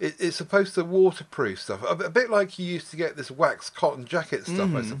it's supposed to waterproof stuff. A bit like you used to get this wax cotton jacket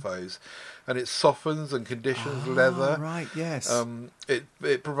stuff, I suppose. And it softens and conditions leather. Right, yes.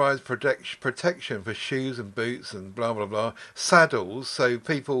 It provides protection for shoes and boots and blah, blah, blah. Saddles, so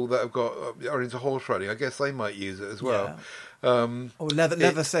people that are into horse riding, I guess they might use it as well. Yeah. Or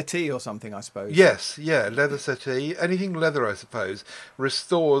leather settee or something, I suppose. Yes, yeah, leather settee. Anything leather, I suppose.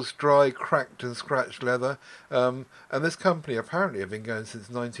 Restores dry, cracked and scratched leather. And this company apparently have been going since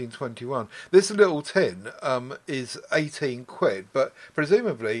 1921. This little tin is 18 quid, but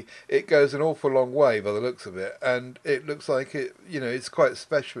presumably it goes an awful long way by the looks of it. And it looks like it's quite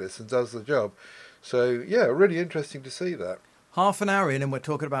specialist and does the job. So, yeah, really interesting to see that. Half an hour in and we're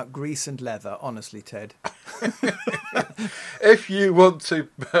talking about grease and leather, honestly, Ted. If you want to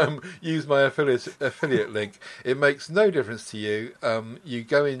use my affiliate link, it makes no difference to you. You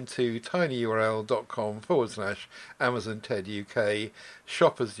go into tinyurl.com/Amazon Ted UK,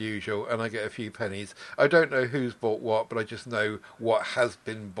 shop as usual, and I get a few pennies. I don't know who's bought what, but I just know what has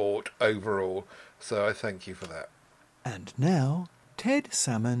been bought overall. So I thank you for that. And now, Ted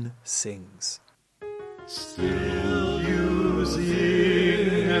Salmon sings. Still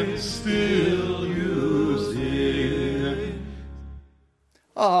using and still using.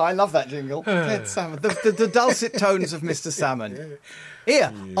 Oh, I love that jingle. Ted Salmon. The dulcet tones of Mr. Salmon.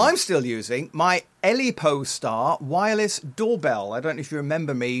 Here, I'm still using my Elipo Star wireless doorbell. I don't know if you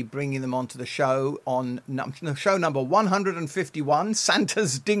remember me bringing them onto the show on show number 151,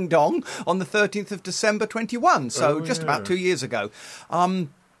 Santa's Ding Dong, on the 13th of December 21. So just about 2 years ago.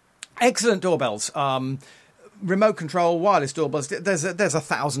 Excellent doorbells. Remote control wireless doorbells. There's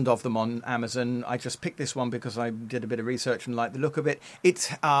 1,000 of them on Amazon. I just picked this one because I did a bit of research and liked the look of it. It's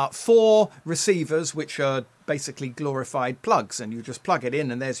 4 receivers, which are basically glorified plugs, and you just plug it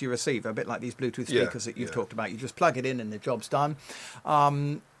in and there's your receiver, a bit like these Bluetooth speakers that you've talked about. You just plug it in and the job's done.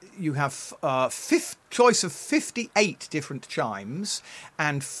 You have choice of 58 different chimes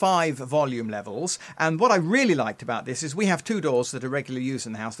and 5 volume levels. And what I really liked about this is we have 2 doors that are regularly used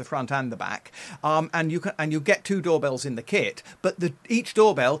in the house, the front and the back. And you get 2 doorbells in the kit, but each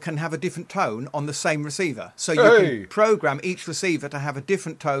doorbell can have a different tone on the same receiver. So you can program each receiver to have a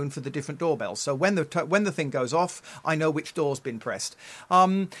different tone for the different doorbells. So when the thing goes off, I know which door's been pressed.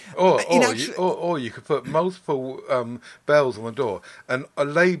 Or you could put multiple bells on the door, and a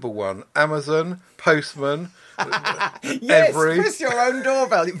label one, Amazon, Postman. Yes, press your own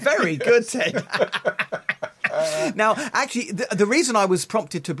doorbell. Very good, Ted. Now, actually, the reason I was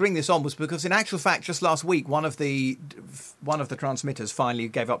prompted to bring this on was because, in actual fact, just last week, one of the transmitters finally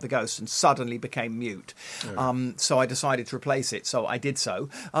gave up the ghost and suddenly became mute. So I decided to replace it. So I did so.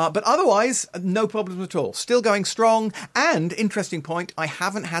 But otherwise, no problems at all. Still going strong. And, interesting point, I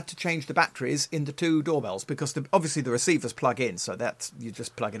haven't had to change the batteries in the two doorbells because obviously the receivers plug in. So that's, you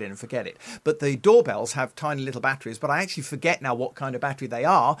just plug it in and forget it. But the doorbells have tiny little batteries. But I actually forget now what kind of battery they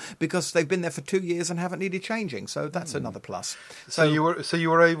are because they've been there for 2 years and haven't needed changing. So that's another plus. So you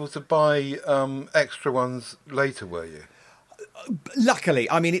were able to buy extra ones later, were you? Luckily,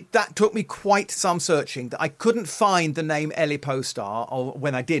 I mean, that took me quite some searching. I couldn't find the name Ellie Postar, or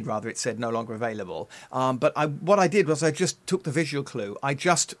when I did, rather, it said no longer available. But what I did was I just took the visual clue. I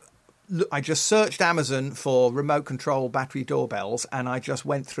just searched Amazon for remote control battery doorbells, and I just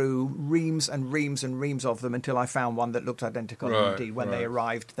went through reams and reams and reams of them until I found one that looked identical. Right, and indeed, when they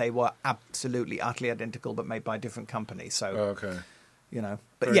arrived, they were absolutely, utterly identical, but made by a different company. So, okay. But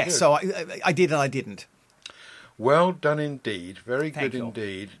Very yes, good. so I did and I didn't. Well done indeed. Very Thank good you.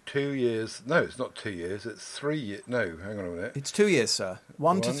 indeed. 2 years. No, it's not 2 years. It's 3 years. No, hang on a minute. It's 2 years, sir.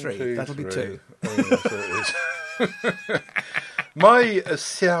 One to 1, three. 2, That'll be 3. 2. Oh, yes, so it is. My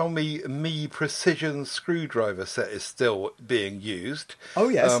Xiaomi Mi Precision screwdriver set is still being used. Oh,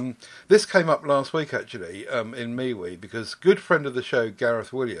 yes. This came up last week, actually, in MeWe, because good friend of the show,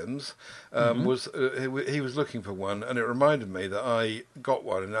 Gareth Williams, he was looking for one, and it reminded me that I got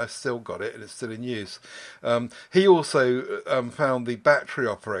one, and I still got it, and it's still in use. He also found the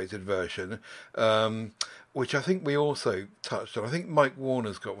battery-operated version, which I think we also touched on. I think Mike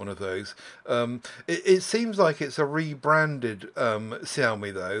Warner's got one of those. It seems like it's a rebranded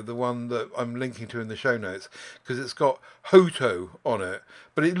Xiaomi, though, the one that I'm linking to in the show notes, because it's got Hoto on it,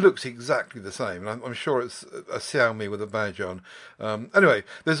 but it looks exactly the same. And I'm sure it's a Xiaomi with a badge on. Anyway,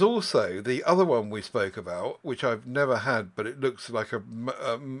 there's also the other one we spoke about, which I've never had, but it looks like a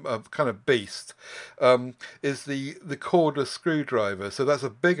kind of beast, is the cordless screwdriver. So that's a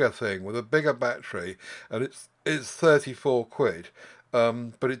bigger thing with a bigger battery, and it's 34 quid.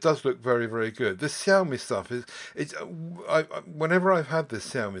 But it does look very, very good. This Xiaomi stuff whenever I've had this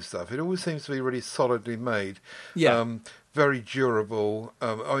Xiaomi stuff, it always seems to be really solidly made. Yeah. Very durable.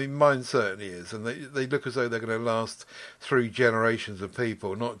 I mean, mine certainly is, and they look as though they're going to last through generations of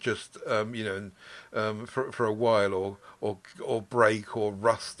people, not just for a while or break or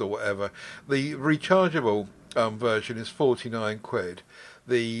rust or whatever. The rechargeable version is 49 quid.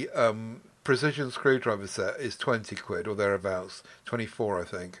 The precision screwdriver set is 20 quid or thereabouts, 24 I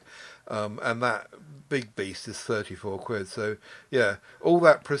think, and that big beast is 34 quid. So yeah, all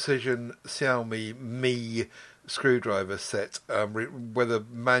that precision Xiaomi Mi screwdriver set, whether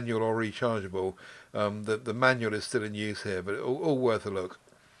manual or rechargeable, the manual is still in use here, but all worth a look.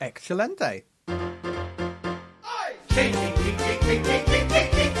 Excelente.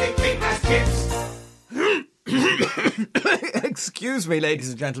 Excuse me, ladies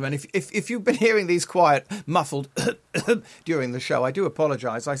and gentlemen. If you've been hearing these quiet, muffled during the show, I do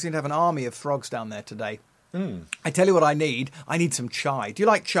apologise. I seem to have an army of frogs down there today. I tell you what I need. I need some chai. Do you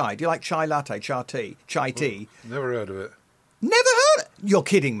like chai? Do you like chai latte, chai tea? Never heard of it. Never heard it? You're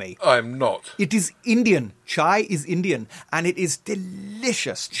kidding me. I'm not. It is Indian. Chai is Indian, and it is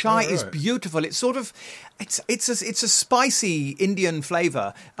delicious. Chai is beautiful. It's sort of, it's a spicy Indian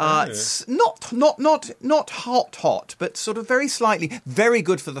flavour. It's not hot, but sort of very slightly, very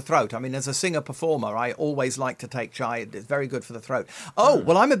good for the throat. I mean, as a singer-performer, I always like to take chai. It's very good for the throat.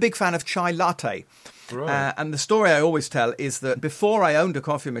 Well, I'm a big fan of chai latte. Right. And the story I always tell is that before I owned a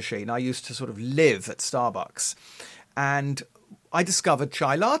coffee machine, I used to sort of live at Starbucks. And I discovered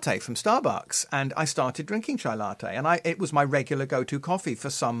chai latte from Starbucks, and I started drinking chai latte. And it was my regular go-to coffee for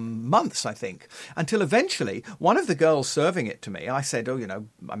some months, I think, until eventually one of the girls serving it to me, I said, I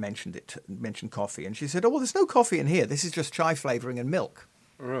mentioned coffee. And she said, well, there's no coffee in here. This is just chai flavouring and milk.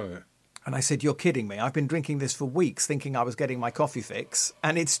 Right. And I said, you're kidding me. I've been drinking this for weeks thinking I was getting my coffee fix,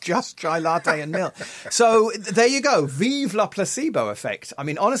 and it's just chai latte and milk. So there you go. Vive la placebo effect. I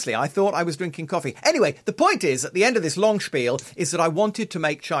mean, honestly, I thought I was drinking coffee. Anyway, the point is, at the end of this long spiel, is that I wanted to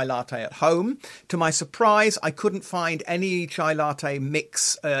make chai latte at home. To my surprise, I couldn't find any chai latte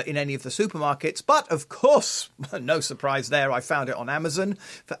mix in any of the supermarkets. But, of course, no surprise there, I found it on Amazon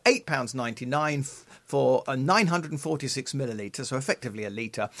for £8.99 for a 946 millilitres, so effectively a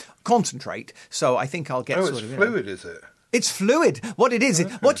litre, concentrate. So I think I'll get it's fluid, is it? It's fluid. What it is,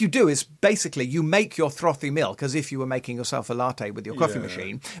 what you do is basically you make your frothy milk as if you were making yourself a latte with your coffee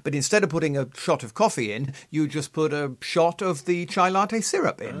machine. But instead of putting a shot of coffee in, you just put a shot of the chai latte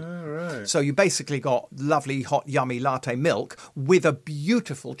syrup in. Oh, right. So you basically got lovely, hot, yummy latte milk with a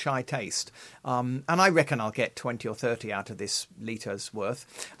beautiful chai taste. And I reckon I'll get 20 or 30 out of this litre's worth.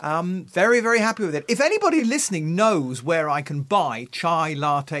 Very, very happy with it. If anybody listening knows where I can buy chai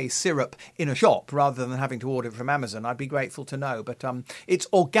latte syrup in a shop rather than having to order it from Amazon, I'd be grateful to know. But it's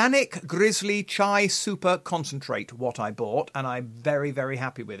organic grizzly chai super concentrate, what I bought, and I'm very, very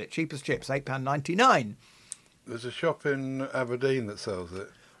happy with it. Cheap as chips, £8.99. There's a shop in Aberdeen that sells it.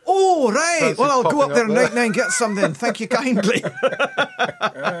 Oh, right. Fancy Well, I'll go up popping there up and there. now and get something. Thank you kindly.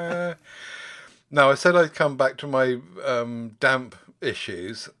 No, I said I'd come back to my damp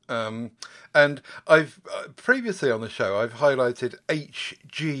issues. And I've previously on the show, I've highlighted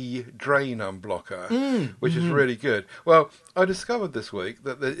HG Drain Unblocker, which is really good. Well, I discovered this week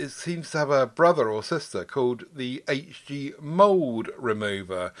that it seems to have a brother or sister called the HG Mold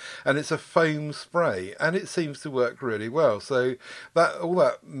Remover, and it's a foam spray, and it seems to work really well. So that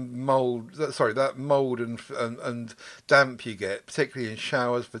mold and damp you get, particularly in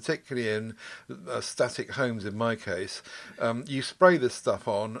showers, particularly in static homes, in my case, you spray this stuff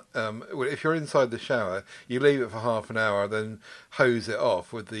on. If you're inside the shower, you leave it for half an hour, then hose it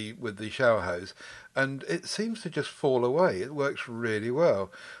off with the shower hose, and it seems to just fall away. It works really well.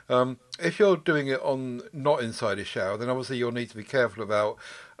 If you're doing it on not inside a shower, then obviously you'll need to be careful about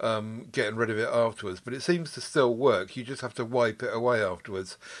getting rid of it afterwards. But it seems to still work. You just have to wipe it away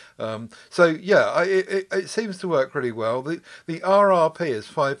afterwards. It seems to work really well. The RRP is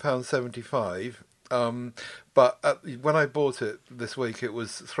 £5.75. But when I bought it this week, it was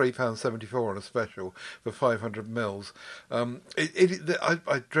 £3.74 on a special for 500 mils.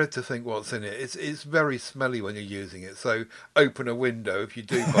 I dread to think what's in it. It's very smelly when you're using it. So open a window if you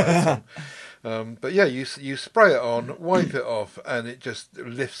do buy some. But yeah, you spray it on, wipe it off, and it just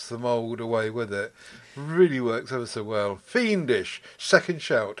lifts the mould away with it. Really works ever so well. Fiendish. Second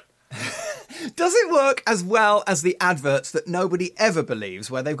shout. Does it work as well as the adverts that nobody ever believes,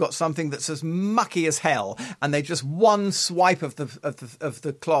 where they've got something that's as mucky as hell, and they just one swipe of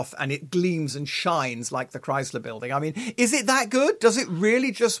the cloth and it gleams and shines like the Chrysler Building? I mean, is it that good? Does it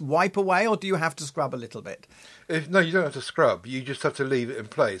really just wipe away, or do you have to scrub a little bit? No, you don't have to scrub. You just have to leave it in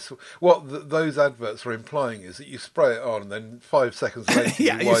place. What those adverts are implying is that you spray it on, and then 5 seconds later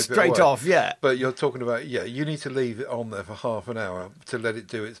you wipe it straight away. off. Yeah, but you're talking about you need to leave it on there for half an hour to let it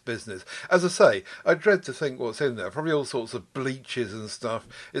do its business. As I say, I dread to think what's in there. Probably all sorts of bleaches and stuff.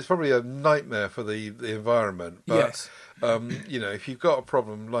 It's probably a nightmare for the environment. But, yes. If you've got a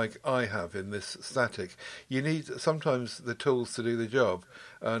problem like I have in this static, you need sometimes the tools to do the job.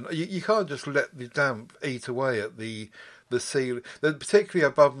 And you can't just let the damp eat away at the ceiling. Particularly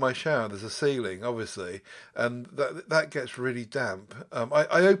above my shower, there's a ceiling, obviously, and that gets really damp.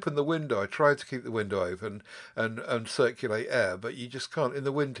 I open the window. I try to keep the window open and circulate air, but you just can't. In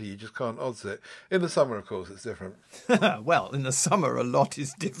the winter, you just can't odds it. In the summer, of course, it's different. Well, in the summer, a lot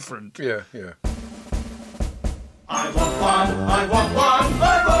is different. Yeah. I want one, I want one,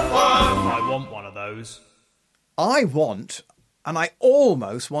 I want one. I want one of those. I want, and I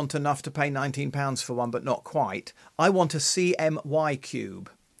almost want enough to pay £19 for one, but not quite. I want a CMY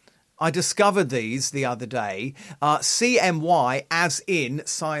cube. I discovered these the other day. CMY, as in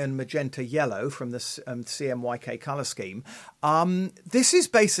cyan, magenta, yellow, from the CMYK colour scheme. This is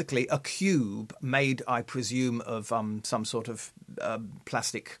basically a cube made, I presume, of some sort of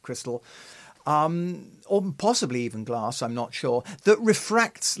plastic crystal. Or possibly even glass, I'm not sure, that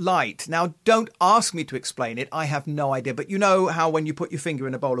refracts light. Now, don't ask me to explain it. I have no idea. But you know how when you put your finger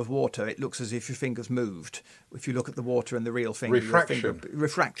in a bowl of water, it looks as if your finger's moved. If you look at the water and the real finger.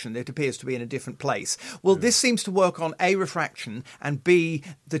 Refraction. It appears to be in a different place. Well, this seems to work on A, refraction, and B,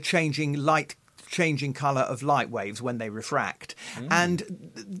 the changing colour of light waves when they refract.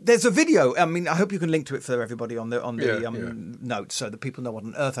 And there's a video. I mean, I hope you can link to it for everybody on the notes so that people know what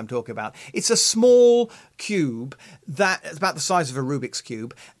on earth I'm talking about. It's a small cube that's about the size of a Rubik's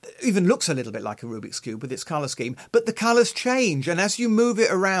Cube. It even looks a little bit like a Rubik's Cube with its colour scheme, but the colours change, and as you move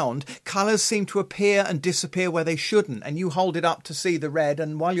it around, colours seem to appear and disappear where they shouldn't, and you hold it up to see the red,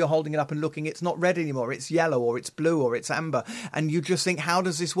 and while you're holding it up and looking, it's not red anymore, it's yellow or it's blue or it's amber, and you just think, how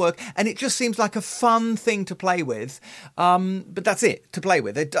does this work? And it just seems like a a fun thing to play with, but that's it, to play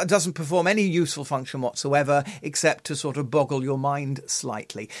with. It doesn't perform any useful function whatsoever, except to sort of boggle your mind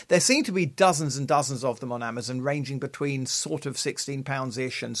slightly. There seem to be dozens and dozens of them on Amazon, ranging between sort of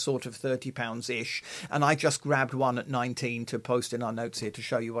 £16-ish and sort of £30-ish, and I just grabbed one at 19 to post in our notes here to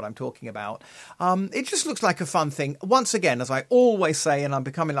show you what I'm talking about. It just looks like a fun thing. Once again, as I always say, and I'm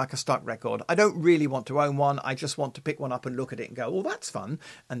becoming like a stuck record, I don't really want to own one. I just want to pick one up and look at it and go, oh, that's fun,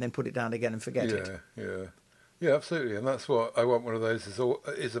 and then put it down again and forget it. Yeah, absolutely, and that's what I Want One of Those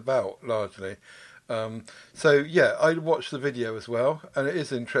is about, largely. So, yeah, I watched the video as well, and it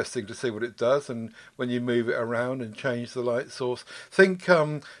is interesting to see what it does, and when you move it around and change the light source. Think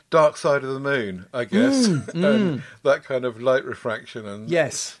Dark Side of the Moon, I guess, and that kind of light refraction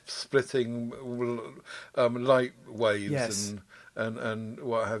and splitting light waves and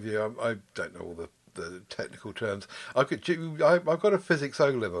what have you. I don't know all the technical terms. I've got a physics O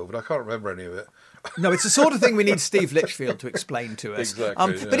level, but I can't remember any of it. No, it's the sort of thing we need Steve Litchfield to explain to us.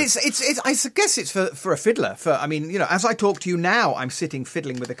 Exactly. But it's I guess it's for a fiddler. As I talk to you now, I'm sitting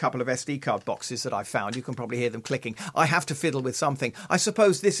fiddling with a couple of SD card boxes that I found. You can probably hear them clicking. I have to fiddle with something. I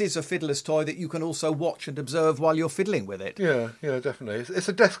suppose this is a fiddler's toy that you can also watch and observe while you're fiddling with it. Yeah, definitely. It's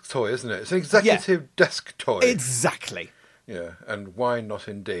a desk toy, isn't it? It's an executive desk toy. Exactly. Yeah, and why not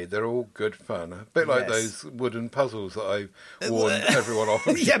indeed? They're all good fun. A bit like those wooden puzzles that I warned everyone off.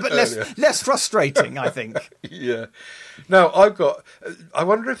 Yeah, but less frustrating, I think. Yeah. Now, I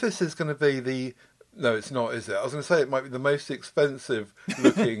wonder if this is going to be the... No, it's not, is it? I was going to say it might be the most expensive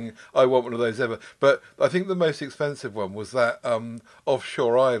looking I Want One of Those ever. But I think the most expensive one was that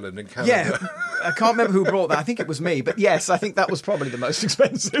offshore island in Canada. Yeah, I can't remember who brought that. I think it was me. But yes, I think that was probably the most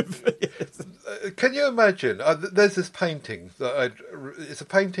expensive. Yes. Can you imagine? There's this painting it's a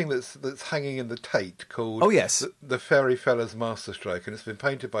painting that's hanging in the Tate called the Fairy Fellas Masterstroke, and it's been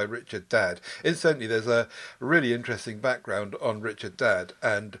painted by Richard Dadd. Incidentally, there's a really interesting background on Richard Dadd,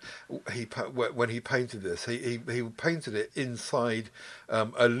 and when he painted this, he painted it inside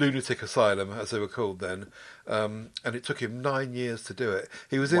a lunatic asylum, as they were called then, and it took him 9 years to do it.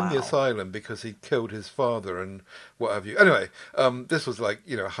 He was in the asylum because he'd killed his father and what have you. Anyway, this was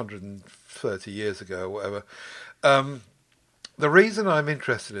 130 years ago or whatever. The reason I'm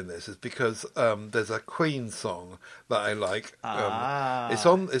interested in this is because there's a Queen song that I like. It's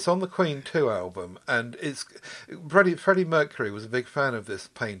on the Queen 2 album, and Freddie Mercury was a big fan of this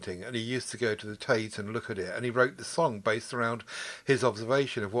painting, and he used to go to the Tate and look at it, and he wrote the song based around his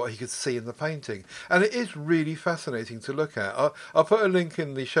observation of what he could see in the painting, and it is really fascinating to look at. I'll put a link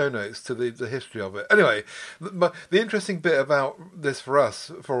in the show notes to the history of it. Anyway, the interesting bit about this for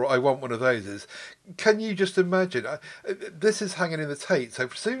us, for I Want One of Those, is, can you just imagine, this is hanging in the Tate, so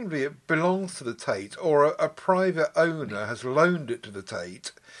presumably it belongs to the Tate, or a private owner has loaned it to the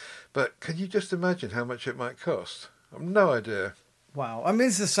Tate, but can you just imagine how much it might cost? I've no idea. Wow. I mean,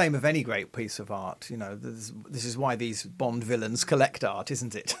 it's the same of any great piece of art. You know, this is why these Bond villains collect art,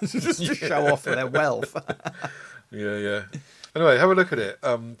 isn't it? Just to show off their wealth. Yeah. Anyway, have a look at it,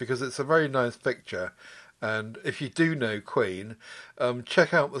 because it's a very nice picture. And if you do know Queen,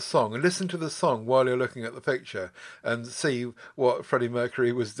 check out the song and listen to the song while you're looking at the picture and see what Freddie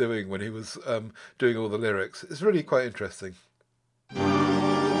Mercury was doing when he was doing all the lyrics. It's really quite interesting.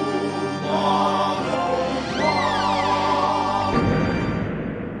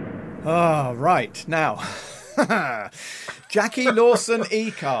 Right. Now, Jackie Lawson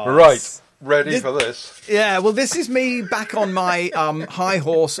e-cards. Right. Ready for this? Yeah, well, this is me back on my high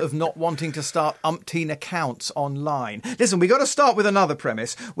horse of not wanting to start umpteen accounts online. Listen, we got to start with another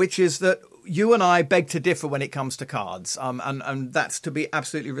premise, which is that you and I beg to differ when it comes to cards, and that's to be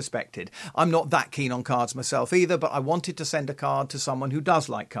absolutely respected. I'm not that keen on cards myself either, but I wanted to send a card to someone who does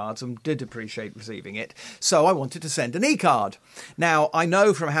like cards and did appreciate receiving it, so I wanted to send an e-card. Now, I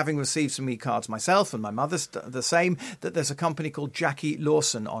know from having received some e-cards myself, and my mother's the same, that there's a company called Jackie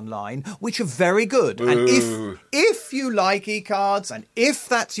Lawson online, which are very good. And if you like e-cards, and if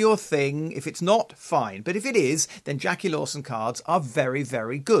that's your thing, if it's not, fine. But if it is, then Jackie Lawson cards are very,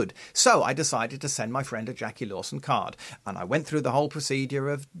 very good. So I decided to send my friend a Jackie Lawson card. And I went through the whole procedure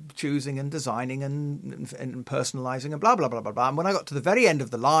of choosing and designing and personalising and blah, blah, blah, blah, blah. And when I got to the very end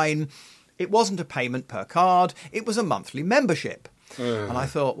of the line, it wasn't a payment per card. It was a monthly membership. And I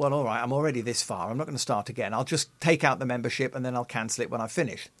thought, well, all right, I'm already this far. I'm not going to start again. I'll just take out the membership and then I'll cancel it when I've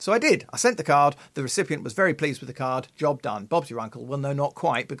finished. So I did. I sent the card. The recipient was very pleased with the card. Job done. Bob's your uncle. Well, no, not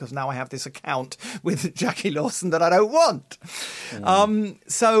quite, because now I have this account with Jackie Lawson that I don't want.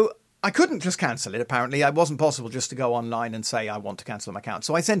 So I couldn't just cancel it, apparently. It wasn't possible just to go online and say, I want to cancel my account.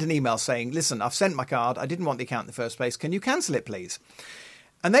 So I sent an email saying, listen, I've sent my card. I didn't want the account in the first place. Can you cancel it, please?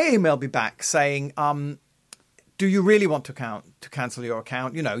 And they emailed me back saying, do you really want to cancel your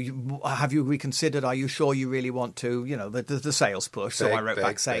account? You know, have you reconsidered? Are you sure you really want to? You know, the sales push. So I wrote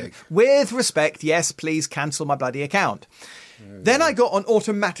back saying, with respect, yes, please cancel my bloody account. Then I got an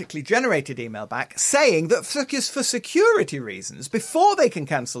automatically generated email back saying that for security reasons, before they can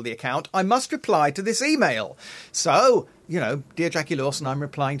cancel the account, I must reply to this email. So, you know, dear Jackie Lawson, I'm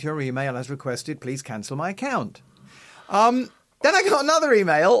replying to your email as requested. Please cancel my account. Then I got another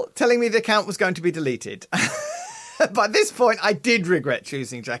email telling me the account was going to be deleted. By this point, I did regret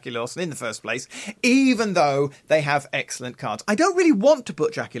choosing Jackie Lawson in the first place, even though they have excellent cards. I don't really want to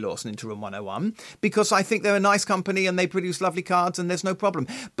put Jackie Lawson into Room 101 because I think they're a nice company and they produce lovely cards and there's no problem.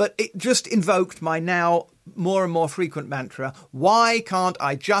 But it just invoked my now more and more frequent mantra, why can't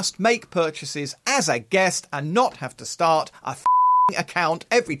I just make purchases as a guest and not have to start a account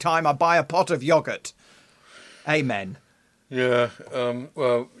every time I buy a pot of yoghurt? Amen. Yeah,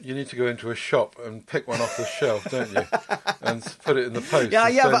 well, you need to go into a shop and pick one off the shelf, don't you? And put it in the post. Yeah,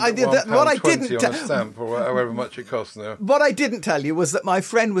 but I did that. What I didn't on a stamp or however much it costs now. What I didn't tell you was that my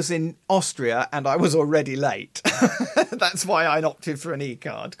friend was in Austria and I was already late. That's why I opted for an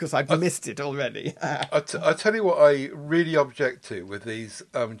e-card, because I'd missed it already. I tell you what I really object to with these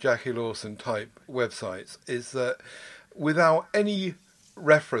Jackie Lawson type websites is that without any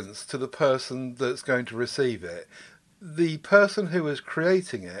reference to the person that's going to receive it, the person who is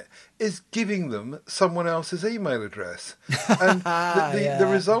creating it is giving them someone else's email address. And the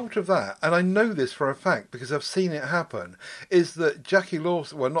result of that, and I know this for a fact because I've seen it happen, is that Jackie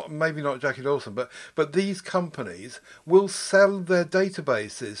Lawson, well, maybe not Jackie Lawson, but these companies will sell their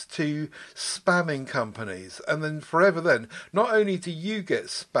databases to spamming companies. And then forever then, not only do you get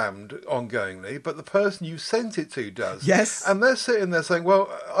spammed ongoingly, but the person you sent it to does. Yes. And they're sitting there saying,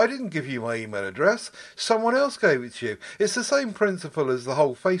 well, I didn't give you my email address. Someone else gave it to you. It's the same principle as the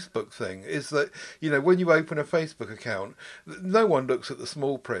whole Facebook thing, is that, you know, when you open a Facebook account, no one looks at the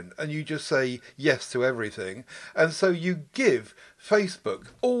small print and you just say yes to everything. And so you give Facebook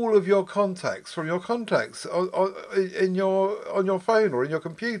all of your contacts from your contacts on your phone or in your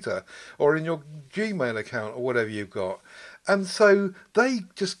computer or in your Gmail account or whatever you've got. And so they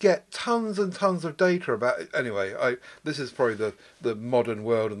just get tons and tons of data about it. Anyway, this is probably the modern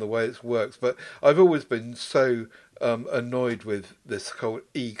world and the way it works, but I've always been so annoyed with this whole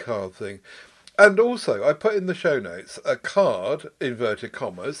e-card thing. And also, I put in the show notes a card, inverted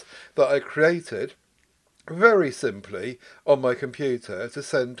commas, that I created very simply on my computer to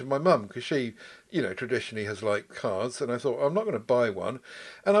send to my mum, because she, you know, traditionally has liked cards, and I thought, I'm not going to buy one.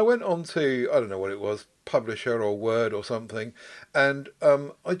 And I went on to, I don't know what it was, Publisher or Word or something, and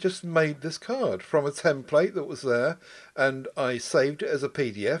I just made this card from a template that was there, and I saved it as a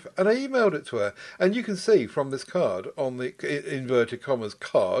PDF, and I emailed it to her. And you can see from this card, on the inverted commas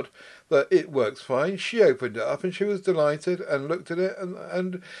card, that it works fine. She opened it up and she was delighted and looked at it,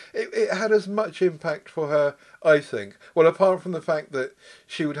 and it had as much impact for her, I think. Well, apart from the fact that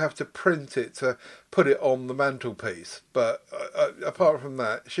she would have to print it to put it on the mantelpiece. But apart from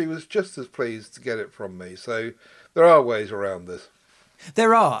that, she was just as pleased to get it from me. So there are ways around this.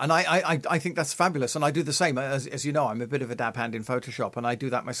 There are, and I think that's fabulous, and I do the same. As you know, I'm a bit of a dab hand in Photoshop, and I do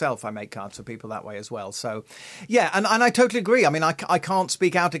that myself. I make cards for people that way as well. So, yeah, and I totally agree. I mean, I can't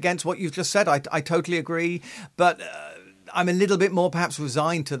speak out against what you've just said. I totally agree, but I'm a little bit more perhaps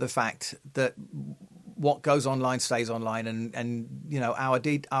resigned to the fact that what goes online stays online, and you know, our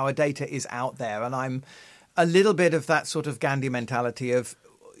data is out there, and I'm a little bit of that sort of Gandhi mentality of,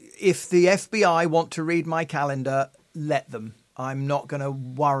 if the FBI want to read my calendar, let them. I'm not going to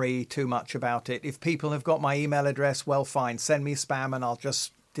worry too much about it. If people have got my email address, well, fine. Send me spam and I'll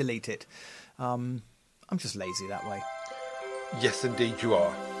just delete it. I'm just lazy that way. Yes, indeed you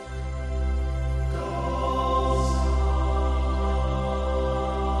are.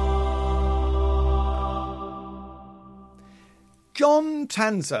 John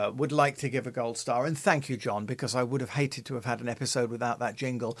Tanzer would like to give a gold star, and thank you, John, because I would have hated to have had an episode without that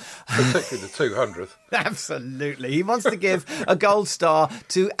jingle. Particularly the 200th. Absolutely. He wants to give a gold star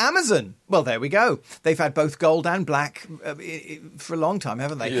to Amazon. Well, there we go. They've had both gold and black for a long time,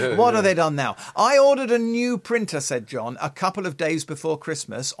 haven't they? Yeah, what have they done now? I ordered a new printer, said John, a couple of days before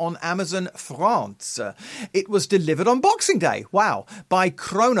Christmas on Amazon France. It was delivered on Boxing Day. Wow. By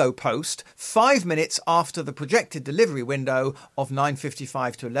Chronopost, 5 minutes after the projected delivery window of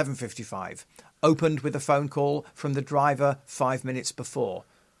 9:55 to 11:55. Opened with a phone call from the driver 5 minutes before.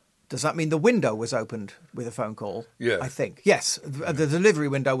 Does that mean the window was opened with a phone call? Yeah. I think. Yes. The delivery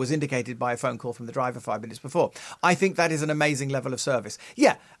window was indicated by a phone call from the driver 5 minutes before. I think that is an amazing level of service.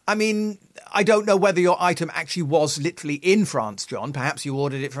 Yeah. I mean, I don't know whether your item actually was literally in France, John. Perhaps you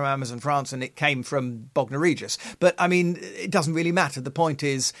ordered it from Amazon France and it came from Bognor Regis. But, I mean, it doesn't really matter. The point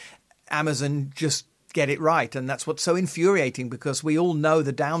is Amazon just get it right. And that's what's so infuriating, because we all know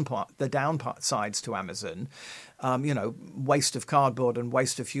the downpart sides to Amazon. Waste of cardboard and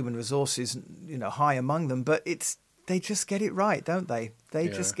waste of human resources, high among them. But they just get it right, don't they? They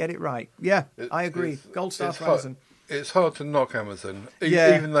just get it right. Yeah, I agree. Gold star for Amazon. It's hard to knock Amazon,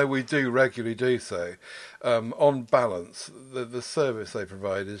 even though we do regularly do so. On balance, the service they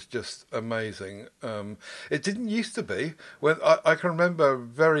provide is just amazing. It didn't used to be. When I can remember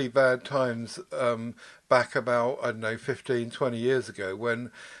very bad times back about, 15, 20 years ago,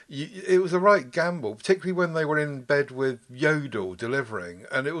 when it was a right gamble, particularly when they were in bed with Yodel delivering,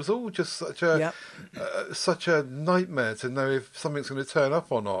 and it was all just such a nightmare to know if something's going to turn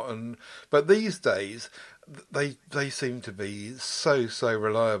up or not. But these days, they seem to be so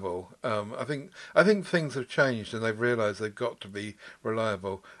reliable. I think things have changed, and they've realised they've got to be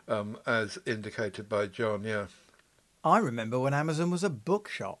reliable, as indicated by John. Yeah, I remember when Amazon was a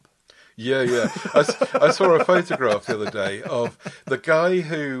bookshop. Yeah. I saw a photograph the other day of the guy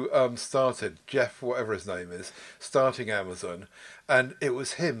who started, Jeff, whatever his name is, starting Amazon, and it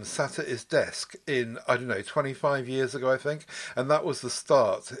was him sat at his desk in, 25 years ago, I think, and that was the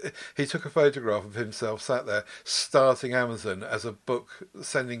start. He took a photograph of himself sat there starting Amazon as a book,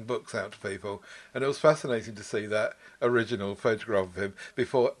 sending books out to people, and it was fascinating to see that original photograph of him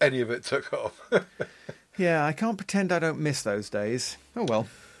before any of it took off. Yeah, I can't pretend I don't miss those days. Oh well.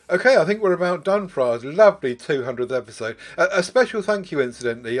 Okay, I think we're about done for our lovely 200th episode. A special thank you,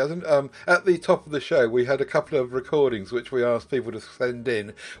 incidentally. At the top of the show, we had a couple of recordings which we asked people to send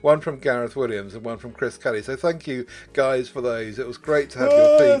in. One from Gareth Williams and one from Chris Kelly. So thank you, guys, for those. It was great to have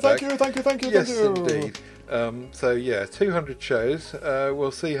your feedback. Thank you. Yes, indeed. 200 shows.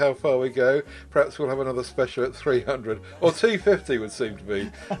 We'll see how far we go. Perhaps we'll have another special at 300. Or 250 would seem to be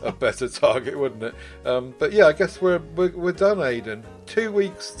a better target, wouldn't it? But yeah, I guess we're done, Aidan. 2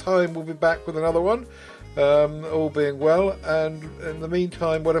 weeks' time we'll be back with another one. All being well, and in the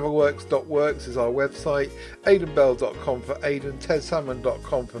meantime, whateverworks.works is our website. aidanbell.com for Aidan,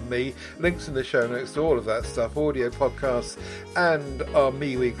 tedsalmon.com for me. Links in the show notes to all of that stuff, audio podcasts and our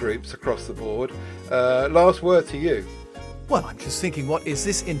MeWe groups across the board. Last word to you. Well, I'm just thinking, what is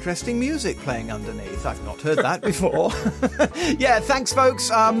this interesting music playing underneath? I've not heard that before. Yeah, thanks, folks.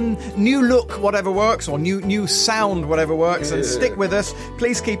 New look, whatever works, or new sound, whatever works, and stick with us.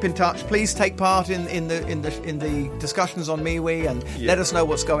 Please keep in touch. Please take part in the discussions on MeWe, and let us know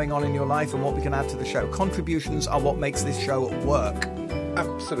what's going on in your life and what we can add to the show. Contributions are what makes this show work.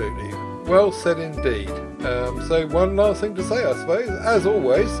 Absolutely. Well said indeed. So one last thing to say, I suppose. As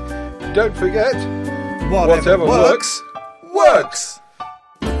always, don't forget, whatever works.